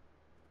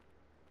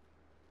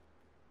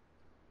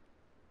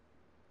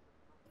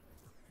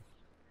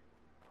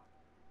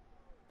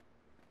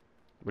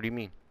 What do you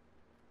mean?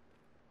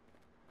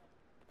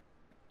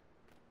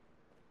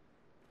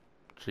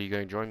 So you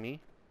gonna join me?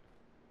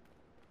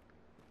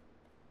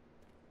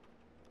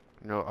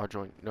 No, I'll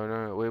join.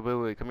 No.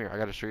 Wait. Come here. I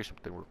gotta show you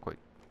something real quick.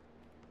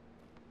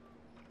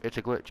 It's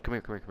a glitch. Come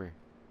here.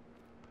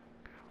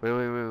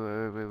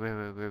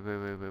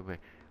 Wait.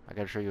 I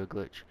gotta show you a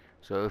glitch.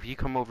 So if you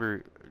come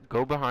over,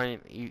 go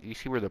behind. You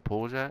see where the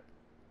pool is at?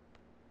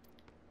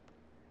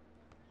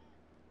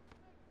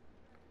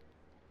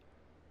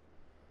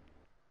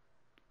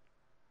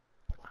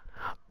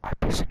 I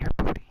piss in your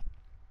booty.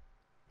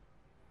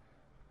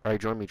 Alright,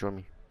 join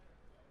me.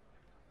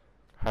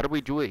 How do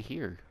we do it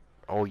here?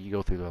 Oh, you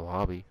go through the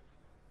lobby.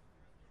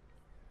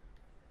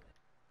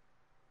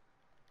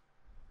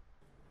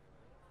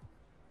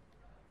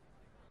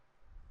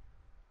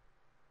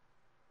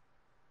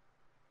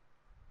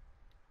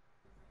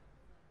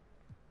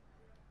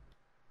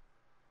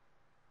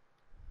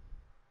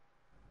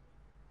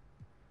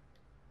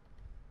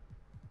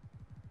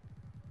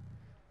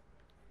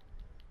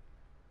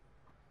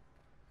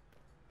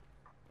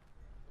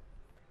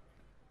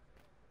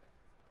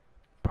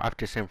 I have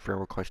to send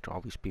friend request to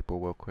all these people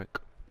real quick.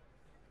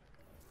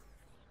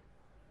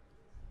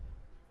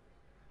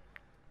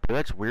 But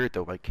that's weird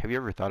though. Like, have you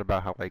ever thought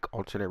about how like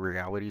alternate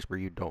realities where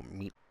you don't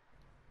meet?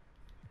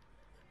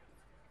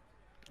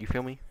 You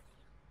feel me?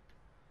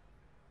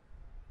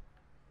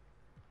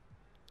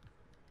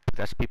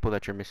 That's people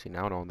that you're missing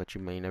out on that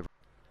you may never.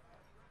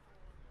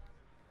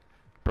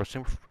 Bro,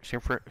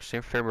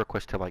 send friend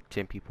request to like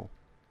 10 people.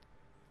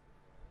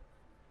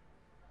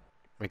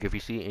 Like if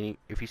you see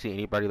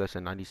anybody less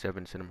than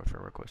 97, send them a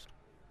friend request.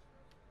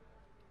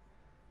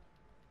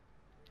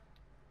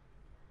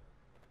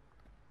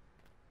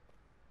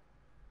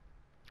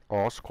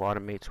 All squad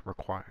mates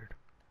required.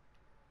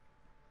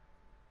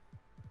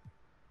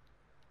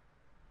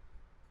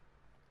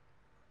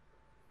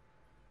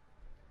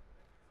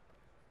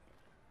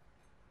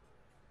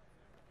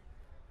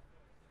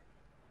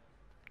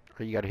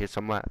 Or you gotta hit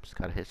some laps.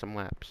 Gotta hit some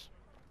laps.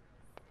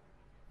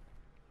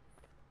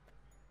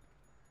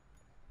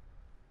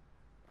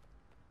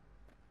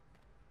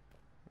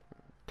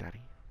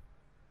 Daddy.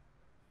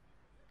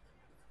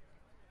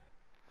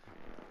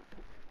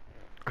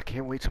 I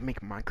can't wait to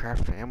make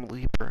Minecraft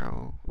Family,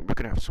 bro. We're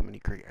gonna have so many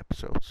great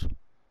episodes.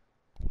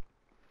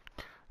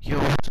 Yo,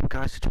 what's up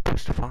guys,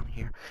 it's Stefan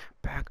here,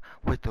 back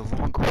with the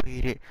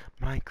long-awaited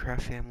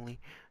Minecraft Family.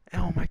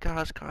 Oh my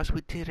gosh, guys,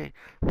 we did it.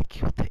 We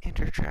killed the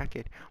Ender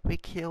Dragon. We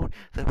killed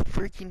the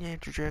freaking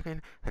Ender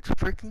Dragon. Let's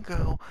freaking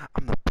go.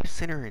 I'm the best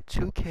center in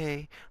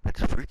 2K.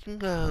 Let's freaking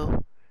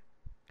go.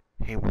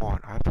 Hey Juan,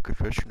 I have a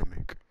confession to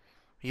make.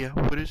 Yeah,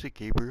 what is it,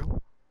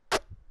 Gabriel?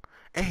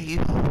 Hey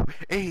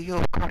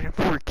yo, caught in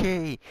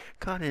 4K.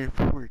 Caught in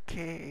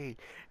 4K.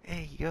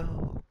 Hey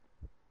yo.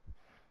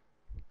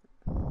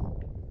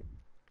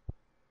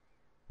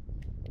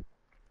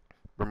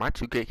 But my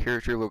 2K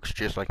character looks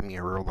just like me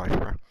in real life,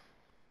 bro.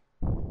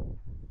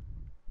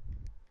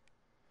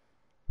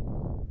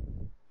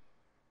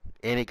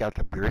 And it got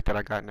the beard that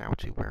I got now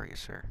too. Where is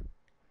sir?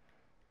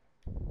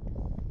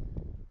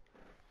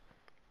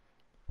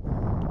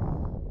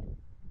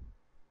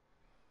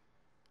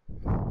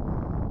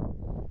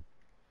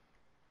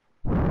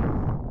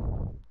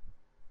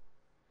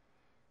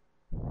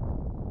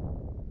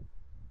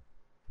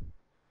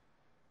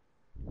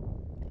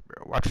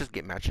 Bro, watch this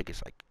get magic.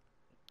 It's like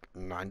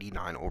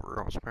 99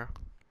 overalls, bro.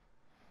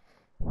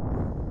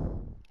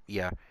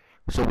 Yeah.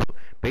 So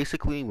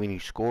basically, when you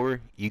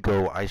score, you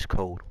go ice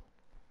cold.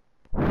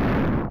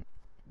 But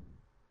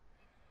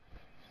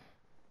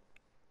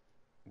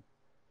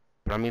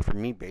I mean, for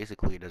me,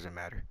 basically, it doesn't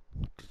matter.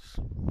 'Cause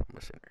I'm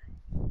a sinner.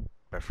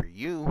 But for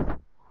you,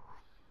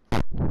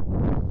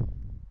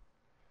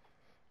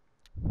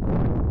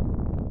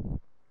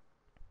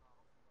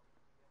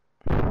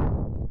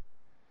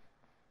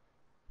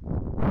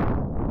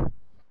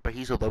 but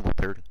he's a level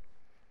 30.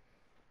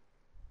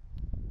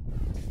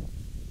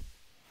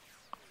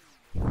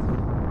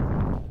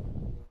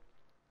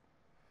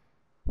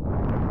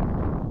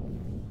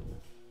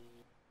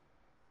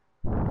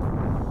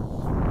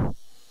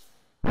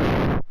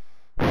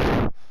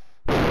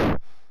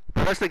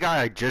 That's the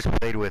guy I just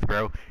played with,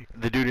 bro.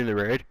 The dude in the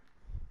red.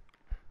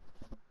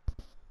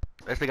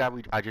 That's the guy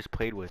I just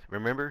played with.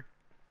 Remember?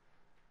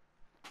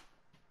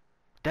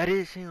 That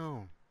is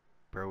him,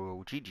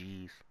 bro.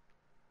 GG's.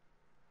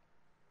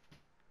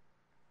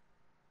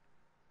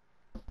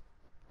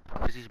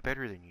 Cause he's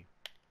better than you.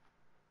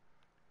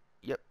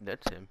 Yep,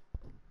 that's him.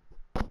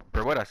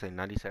 Bro, what I say?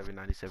 97,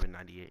 97,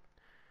 98.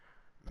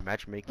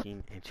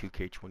 Matchmaking in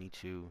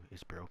 2K22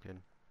 is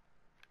broken.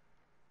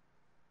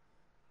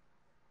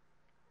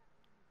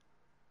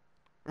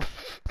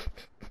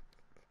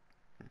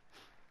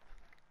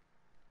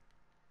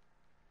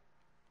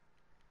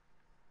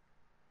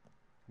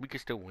 We can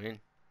still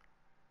win.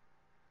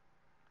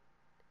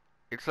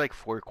 It's like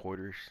 4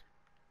 quarters.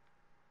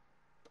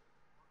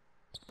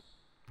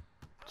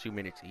 2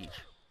 minutes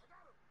each.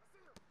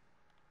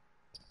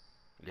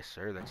 Yes,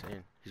 sir, that's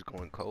in. He's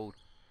going cold.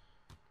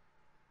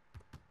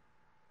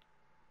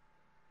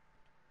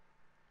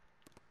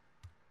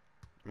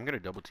 I'm gonna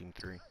double team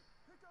 3.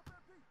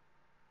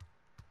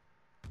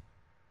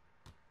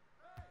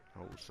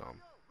 Oh,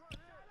 some.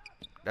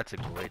 That's a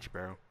glitch,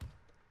 bro.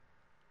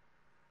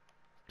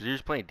 Cause you're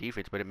just playing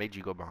defense, but it made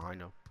you go behind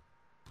him.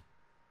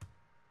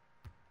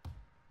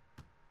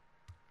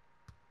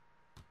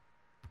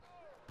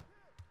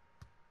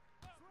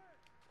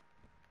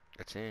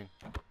 That's in.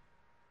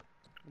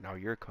 Now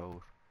you're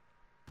cold.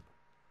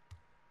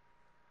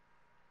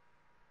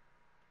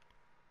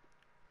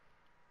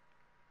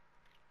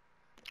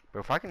 But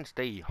if I can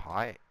stay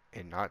hot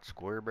and not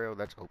score, bro,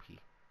 that's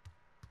OP.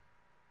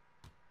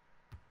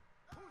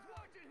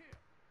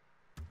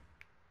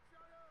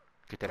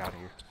 Get that out of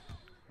here.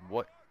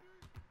 What?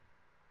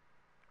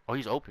 Oh,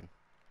 he's open.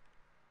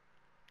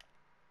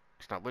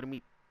 It's not letting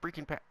me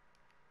freaking pass.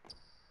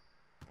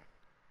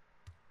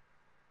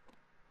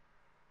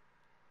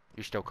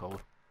 You're still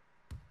cold.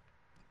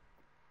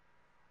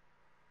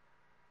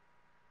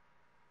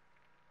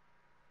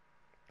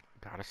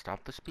 Gotta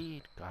stop the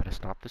speed. Gotta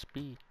stop the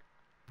speed.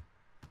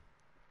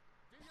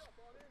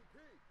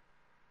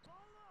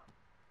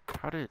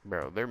 How did,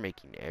 bro? They're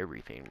making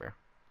everything, bro.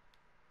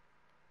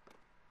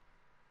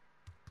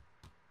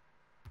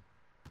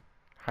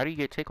 How do you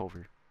get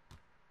takeover?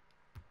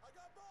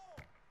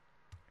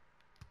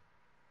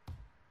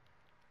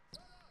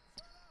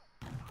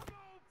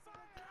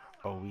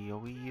 Oh,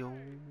 yo, yo.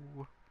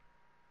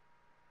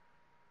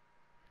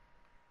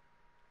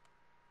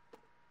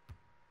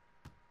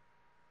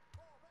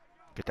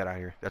 Get that out of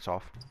here. That's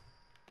off.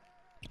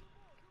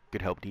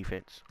 Good help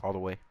defense. All the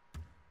way.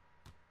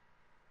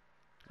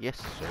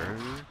 Yes, sir.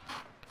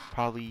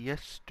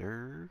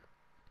 Polyester.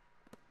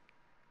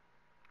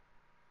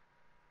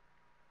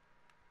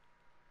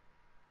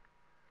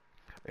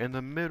 In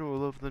the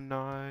middle of the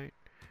night.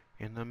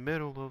 In the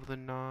middle of the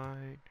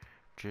night.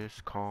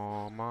 Just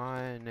call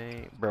my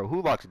name. Bro,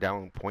 who locks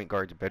down point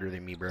guards better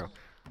than me, bro?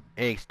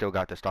 And still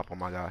got the stop on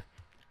my guy.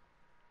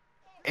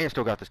 And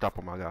still got the stop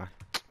on my guy.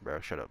 Bro,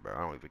 shut up, bro.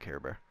 I don't even care,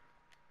 bro.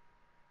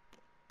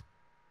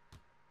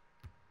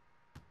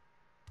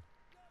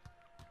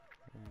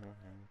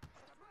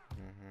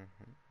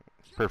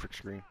 Perfect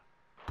screen.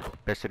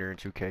 Best center in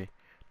 2K.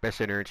 Best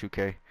center in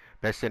 2K.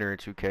 Best center in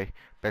 2K.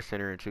 Best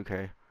center in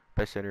 2K.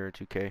 Best center in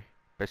 2K.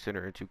 Best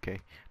center in 2K.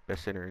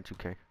 Best center in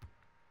 2K.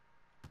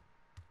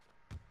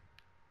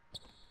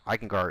 I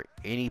can guard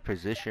any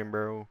position,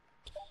 bro.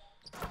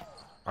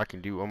 I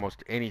can do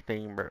almost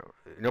anything, bro.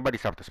 Nobody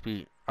stopped the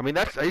speed. I mean,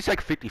 it's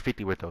like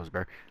 50-50 with those,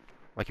 bro.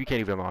 Like, you can't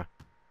even lie.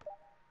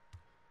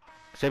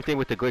 Same thing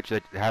with the glitch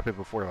that happened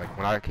before. Like,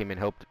 when I came and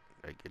helped,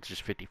 like, it's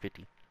just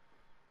 50-50.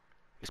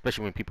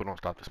 Especially when people don't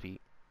stop the speed.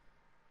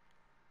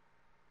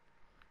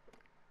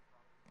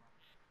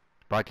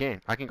 But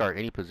I can guard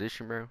any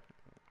position, bro.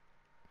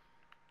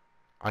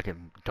 I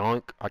can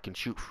dunk. I can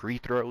shoot free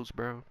throws,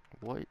 bro.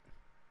 What?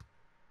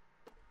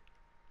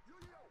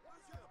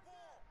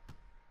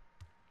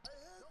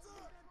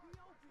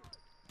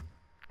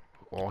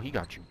 Oh, he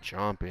got you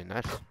jumping.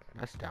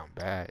 That's down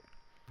bad.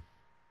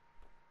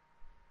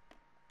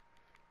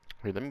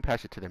 Wait, let me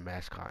pass it to the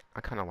mascot.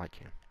 I kind of like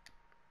him.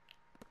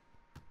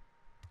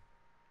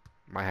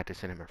 Might have to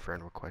send him a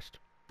friend request.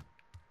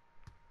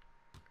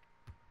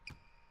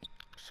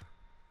 So.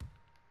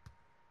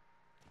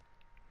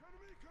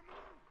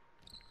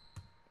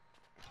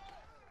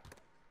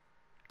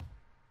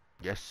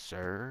 Yes,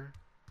 sir.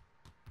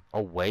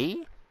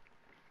 Away?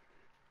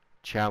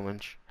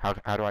 Challenge. How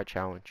do I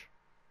challenge?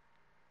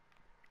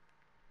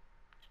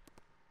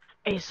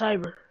 Hey,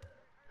 Cyber.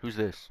 Who's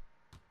this?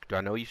 Do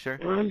I know you, sir?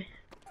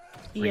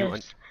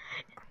 Yes.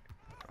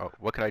 Oh,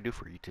 what can I do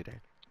for you today?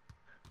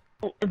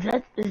 Oh,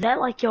 is that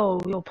like your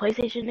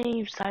PlayStation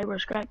name,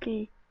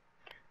 Cyberscrapking?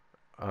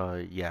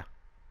 Yeah.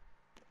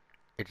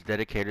 It's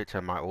dedicated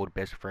to my old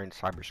best friend,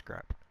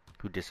 Cyberscrap,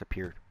 who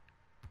disappeared.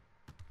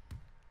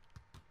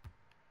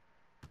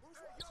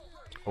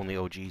 Only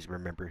OGs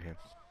remember him.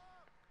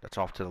 That's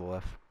off to the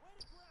left.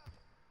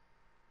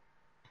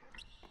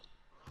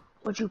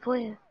 What you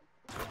playing?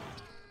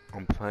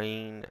 I'm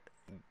playing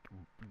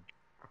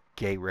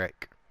Gay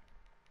Wreck.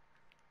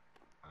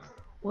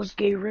 What's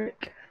Gay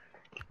Rick?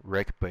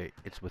 Wreck, but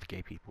it's with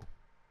gay people.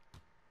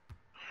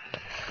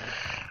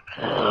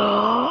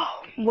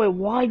 Wait,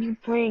 why are you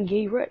playing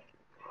Gay Rick?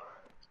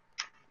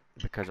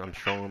 Because I'm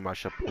showing my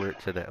support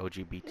to the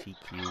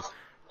LGBTQIA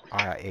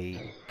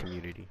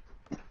community.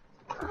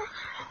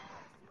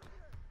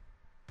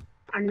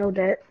 I know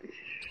that.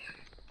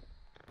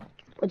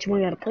 But you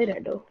ain't gotta play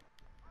that though.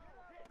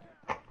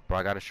 But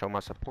I gotta show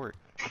my support.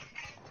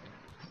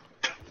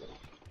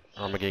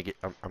 Or I'm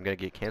gonna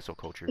get cancel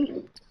culture.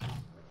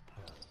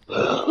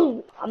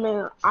 I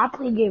mean, I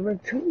play Gay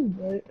Rick too,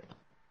 but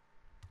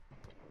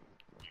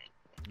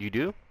You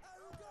do?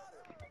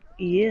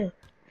 yeah.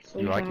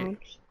 You like it?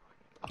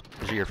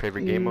 Is it your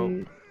favorite game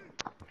mode?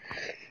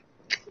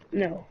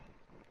 No.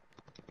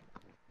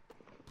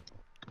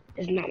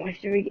 It's not my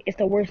favorite. It's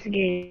the worst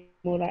game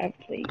mode I've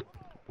played.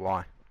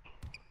 Why?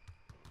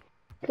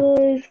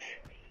 Cause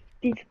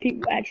these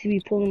people actually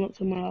be pulling up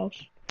to my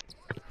house.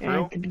 And I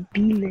have to be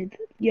beating it.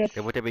 Yes.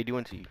 And what they be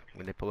doing to you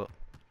when they pull up?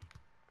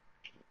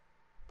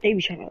 They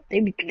be trying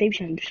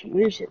to do some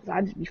weird shit. So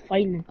I just be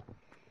fighting them.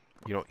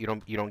 You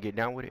don't get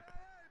down with it?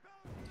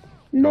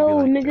 No,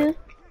 like nigga. that.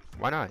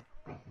 Why not?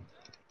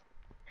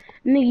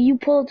 Nigga, you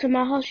pull up to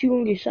my house, you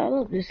gonna get shot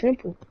up. It's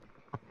simple.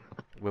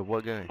 With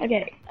what gun?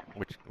 Okay.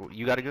 Which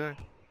you got a gun?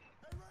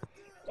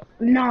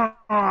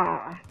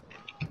 Nah.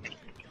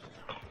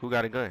 Who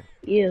got a gun?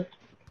 Yeah.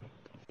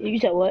 You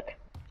said what?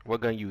 What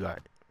gun you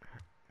got?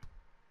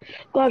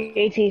 Glock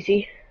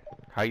 18C.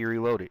 How you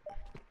reload it?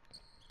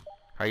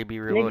 How you be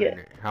reloading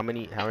it? How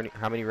many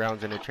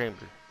rounds in the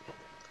chamber?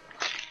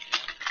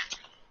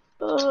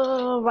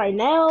 Right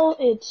now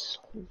it's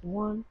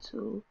 1,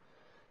 2,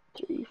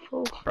 3,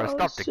 4, 5, Bro,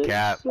 stop the 6,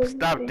 cap. 7,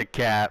 Stop 8, the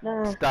cap.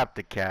 9. Stop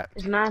the cap.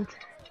 It's 9.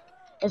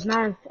 It's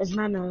 9. It's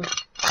 9.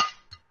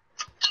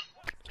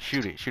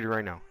 Shoot it. Shoot it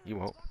right now. You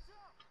won't.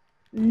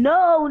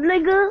 No,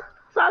 nigga.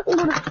 So I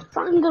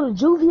can go to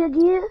juvie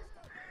again.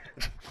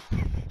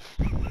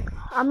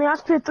 I mean, I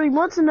spent 3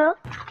 months in there,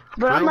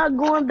 but I'm not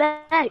going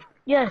back.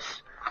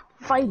 Yes,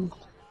 fighting.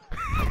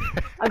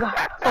 I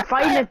got for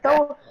fighting and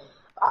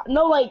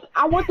No, like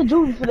I went to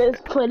juvie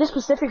for this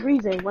specific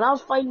reason. When I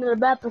was fighting in the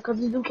bathroom, because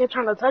this dude kept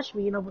trying to touch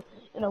me, in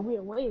a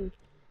weird way.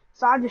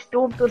 So I just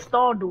threw him through the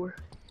stall door,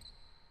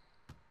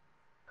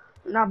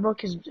 and I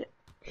broke his.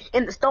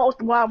 In the stall,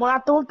 when I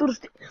threw him through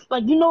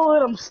like you know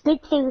them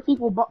stick figure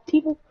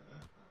people,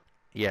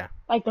 Yeah.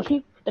 like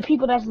the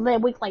people that's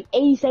weight like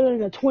 87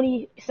 to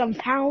 20 some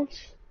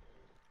pounds.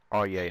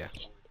 Oh yeah, yeah.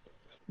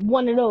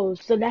 One of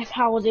those. So that's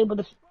how I was able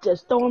to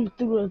just throw him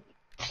through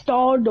the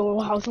stall door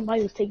while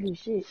somebody was taking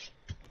shit.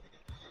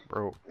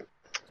 Bro.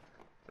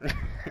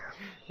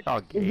 Y'all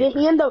And gay, then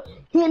bro.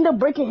 he ended up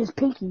breaking his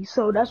pinky,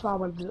 so that's why I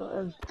went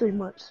to 3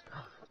 months.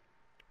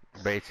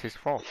 But it's his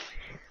fault.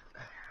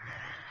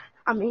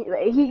 I mean,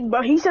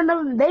 he said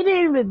nothing. They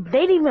didn't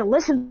even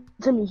listen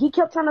to me. He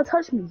kept trying to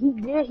touch me.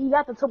 He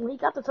got the touch. When he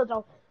got the touch,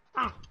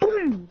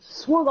 boom,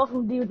 swung off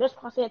from dude. That's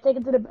why I said take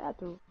it to the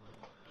bathroom.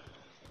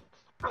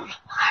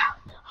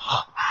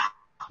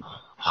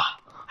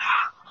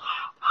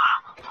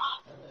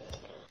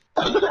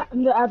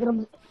 And then after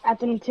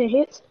them 10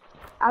 hits,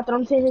 after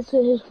them 10 hits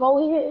to his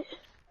forehead,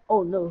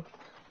 oh no,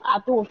 I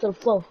threw him to the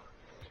floor,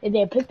 and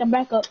then picked him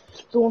back up,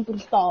 threw him through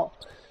the stall.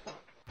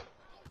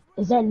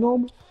 Is that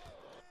normal?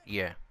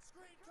 Yeah.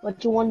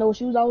 But you wanna know what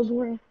shoes I was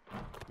wearing?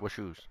 What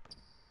shoes?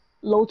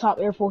 Low top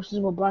Air Forces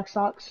with black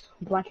socks,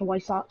 black and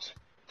white socks.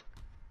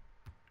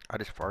 I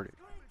just farted.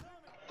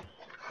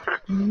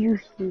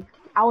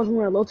 I was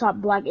wearing low top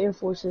black Air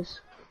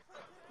Forces.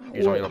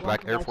 You on with your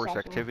Black and Air white Force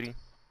socks on. activity?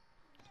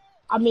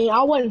 I mean,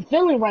 I wasn't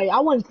feeling right.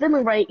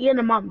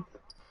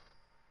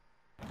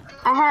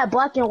 I had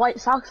black and white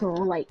socks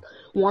on, like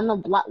one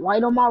of black,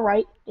 white on my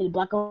right and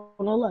black on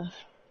the left.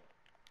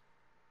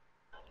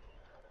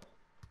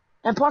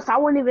 And plus, I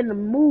wasn't even in the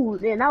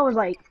mood, and that was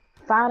like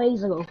 5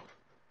 days ago.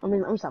 I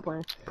mean, let me stop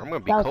playing. Bro, I'm gonna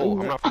be That was cold. I'm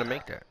 3 not gonna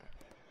make that.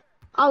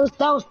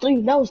 that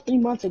was 3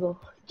 months ago.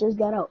 Just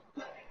got out.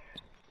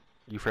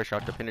 You fresh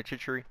out the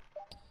penitentiary?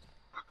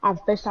 I'm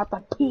fresh out the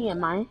pen,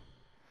 man.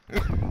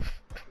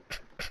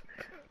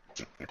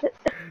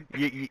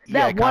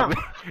 Yeah, That one.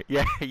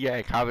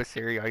 yeah,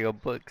 commissary on your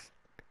books.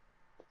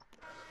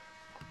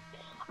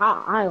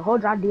 I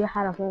hold your idea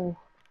how to phone.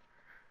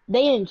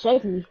 They didn't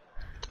check me.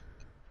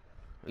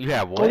 You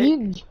have what?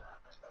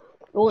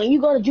 When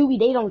you go to juvie,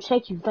 they don't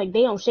check you. Like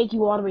they don't shake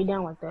you all the way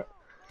down like that.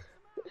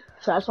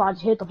 So that's why I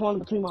just hit the phone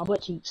between my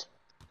butt cheeks.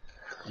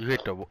 You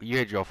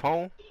hit your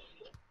phone?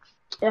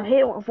 I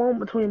hit my phone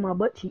between my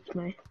butt cheeks,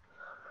 man.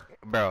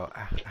 Bro,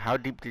 how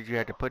deep did you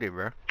have to put it,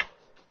 bro?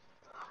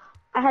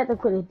 I had to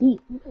put it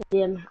deep.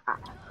 Then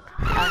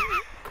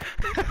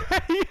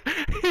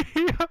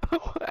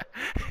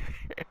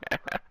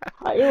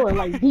it was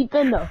like deep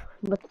in though,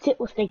 but the tip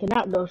was sticking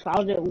out though, so I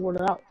was just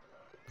water out.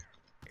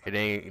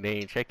 They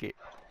ain't check it.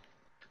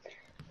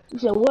 You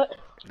said what?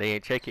 They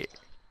ain't check it.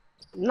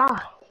 Nah.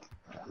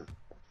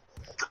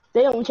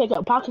 They don't check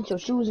your pockets, your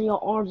shoes, and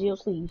your arms, and your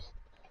sleeves.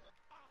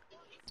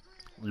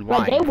 You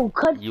Like lying. they will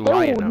cut. You They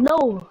lying will though.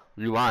 know.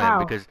 You lying How?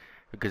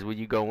 because when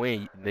you go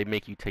in, they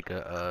make you take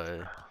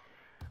a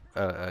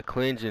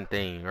cleansing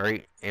thing,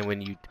 right? And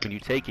when you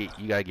take it,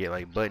 you gotta get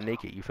like butt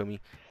naked. You feel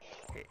me?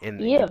 And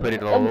Yeah. you put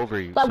it all over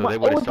you, Like, so they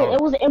it would have was saw.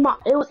 it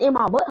was in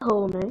my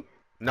butthole, man.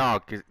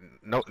 No,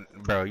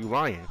 bro, you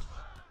lying.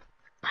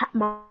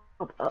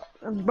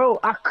 Bro,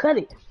 I cut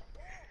it.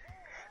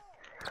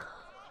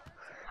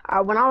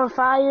 When I was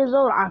 5 years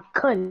old, I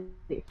cut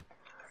it.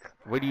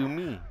 What do you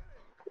mean?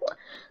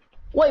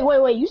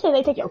 Wait. You say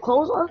they take your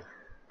clothes off?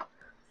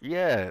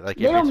 Yeah, like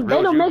They if it's don't.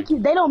 real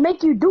juvie, They don't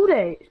make you do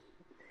that.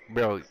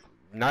 bro.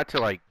 Not to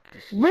like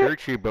Real-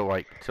 search you, but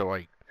like to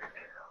like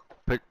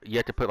put. You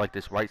have to put like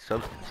this white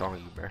substance on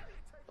you, bro.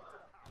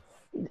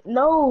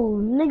 No,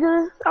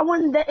 nigga. I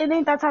wasn't that. It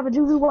ain't that type of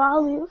juvie where I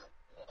live.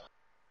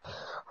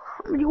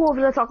 You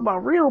over there talking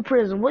about real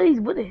prison? What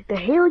the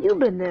hell you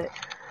been there?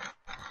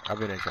 I've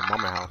been at your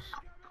mama house.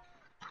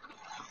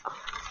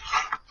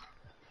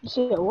 You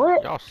said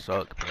what? Y'all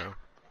suck, bro.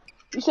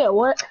 You said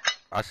what?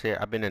 I said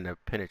I've been in the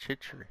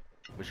penitentiary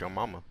with your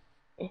mama.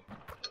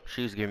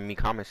 She was giving me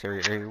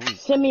commissary every week.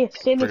 Send me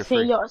For the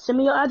free. your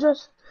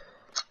address.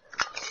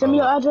 Send me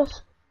your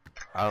address.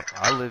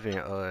 I live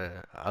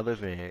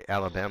in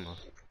Alabama.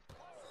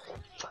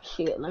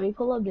 Shit, let me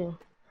pull up there.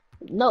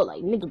 No,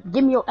 like nigga,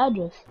 give me your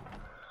address.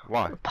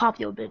 Why? Pop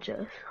your bitch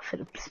ass. For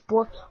the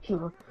sport,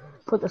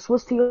 put the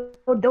Swiss to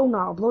your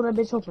doughnut, blow that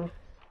bitch open.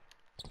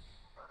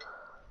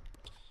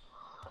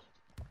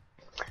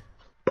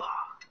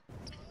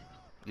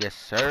 Yes,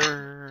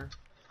 sir.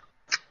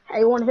 Hey,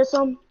 you wanna hear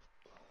something?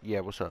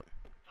 Yeah, what's up?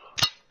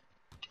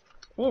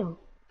 Damn,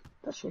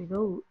 that shit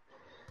go.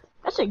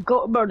 That shit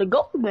go, bro. The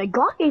Glock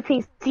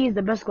 18C is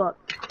the best Glock.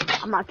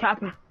 I'm not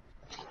capping.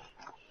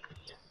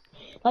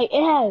 Like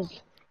it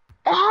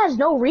has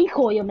no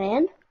recoil,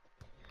 man.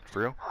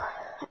 For real?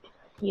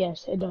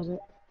 Yes, it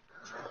doesn't.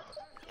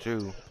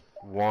 2,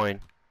 1,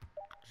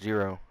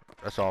 0.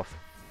 That's off.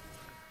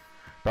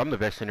 But I'm the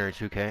best center in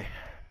 2K. You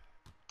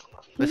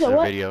This said is a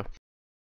what? video.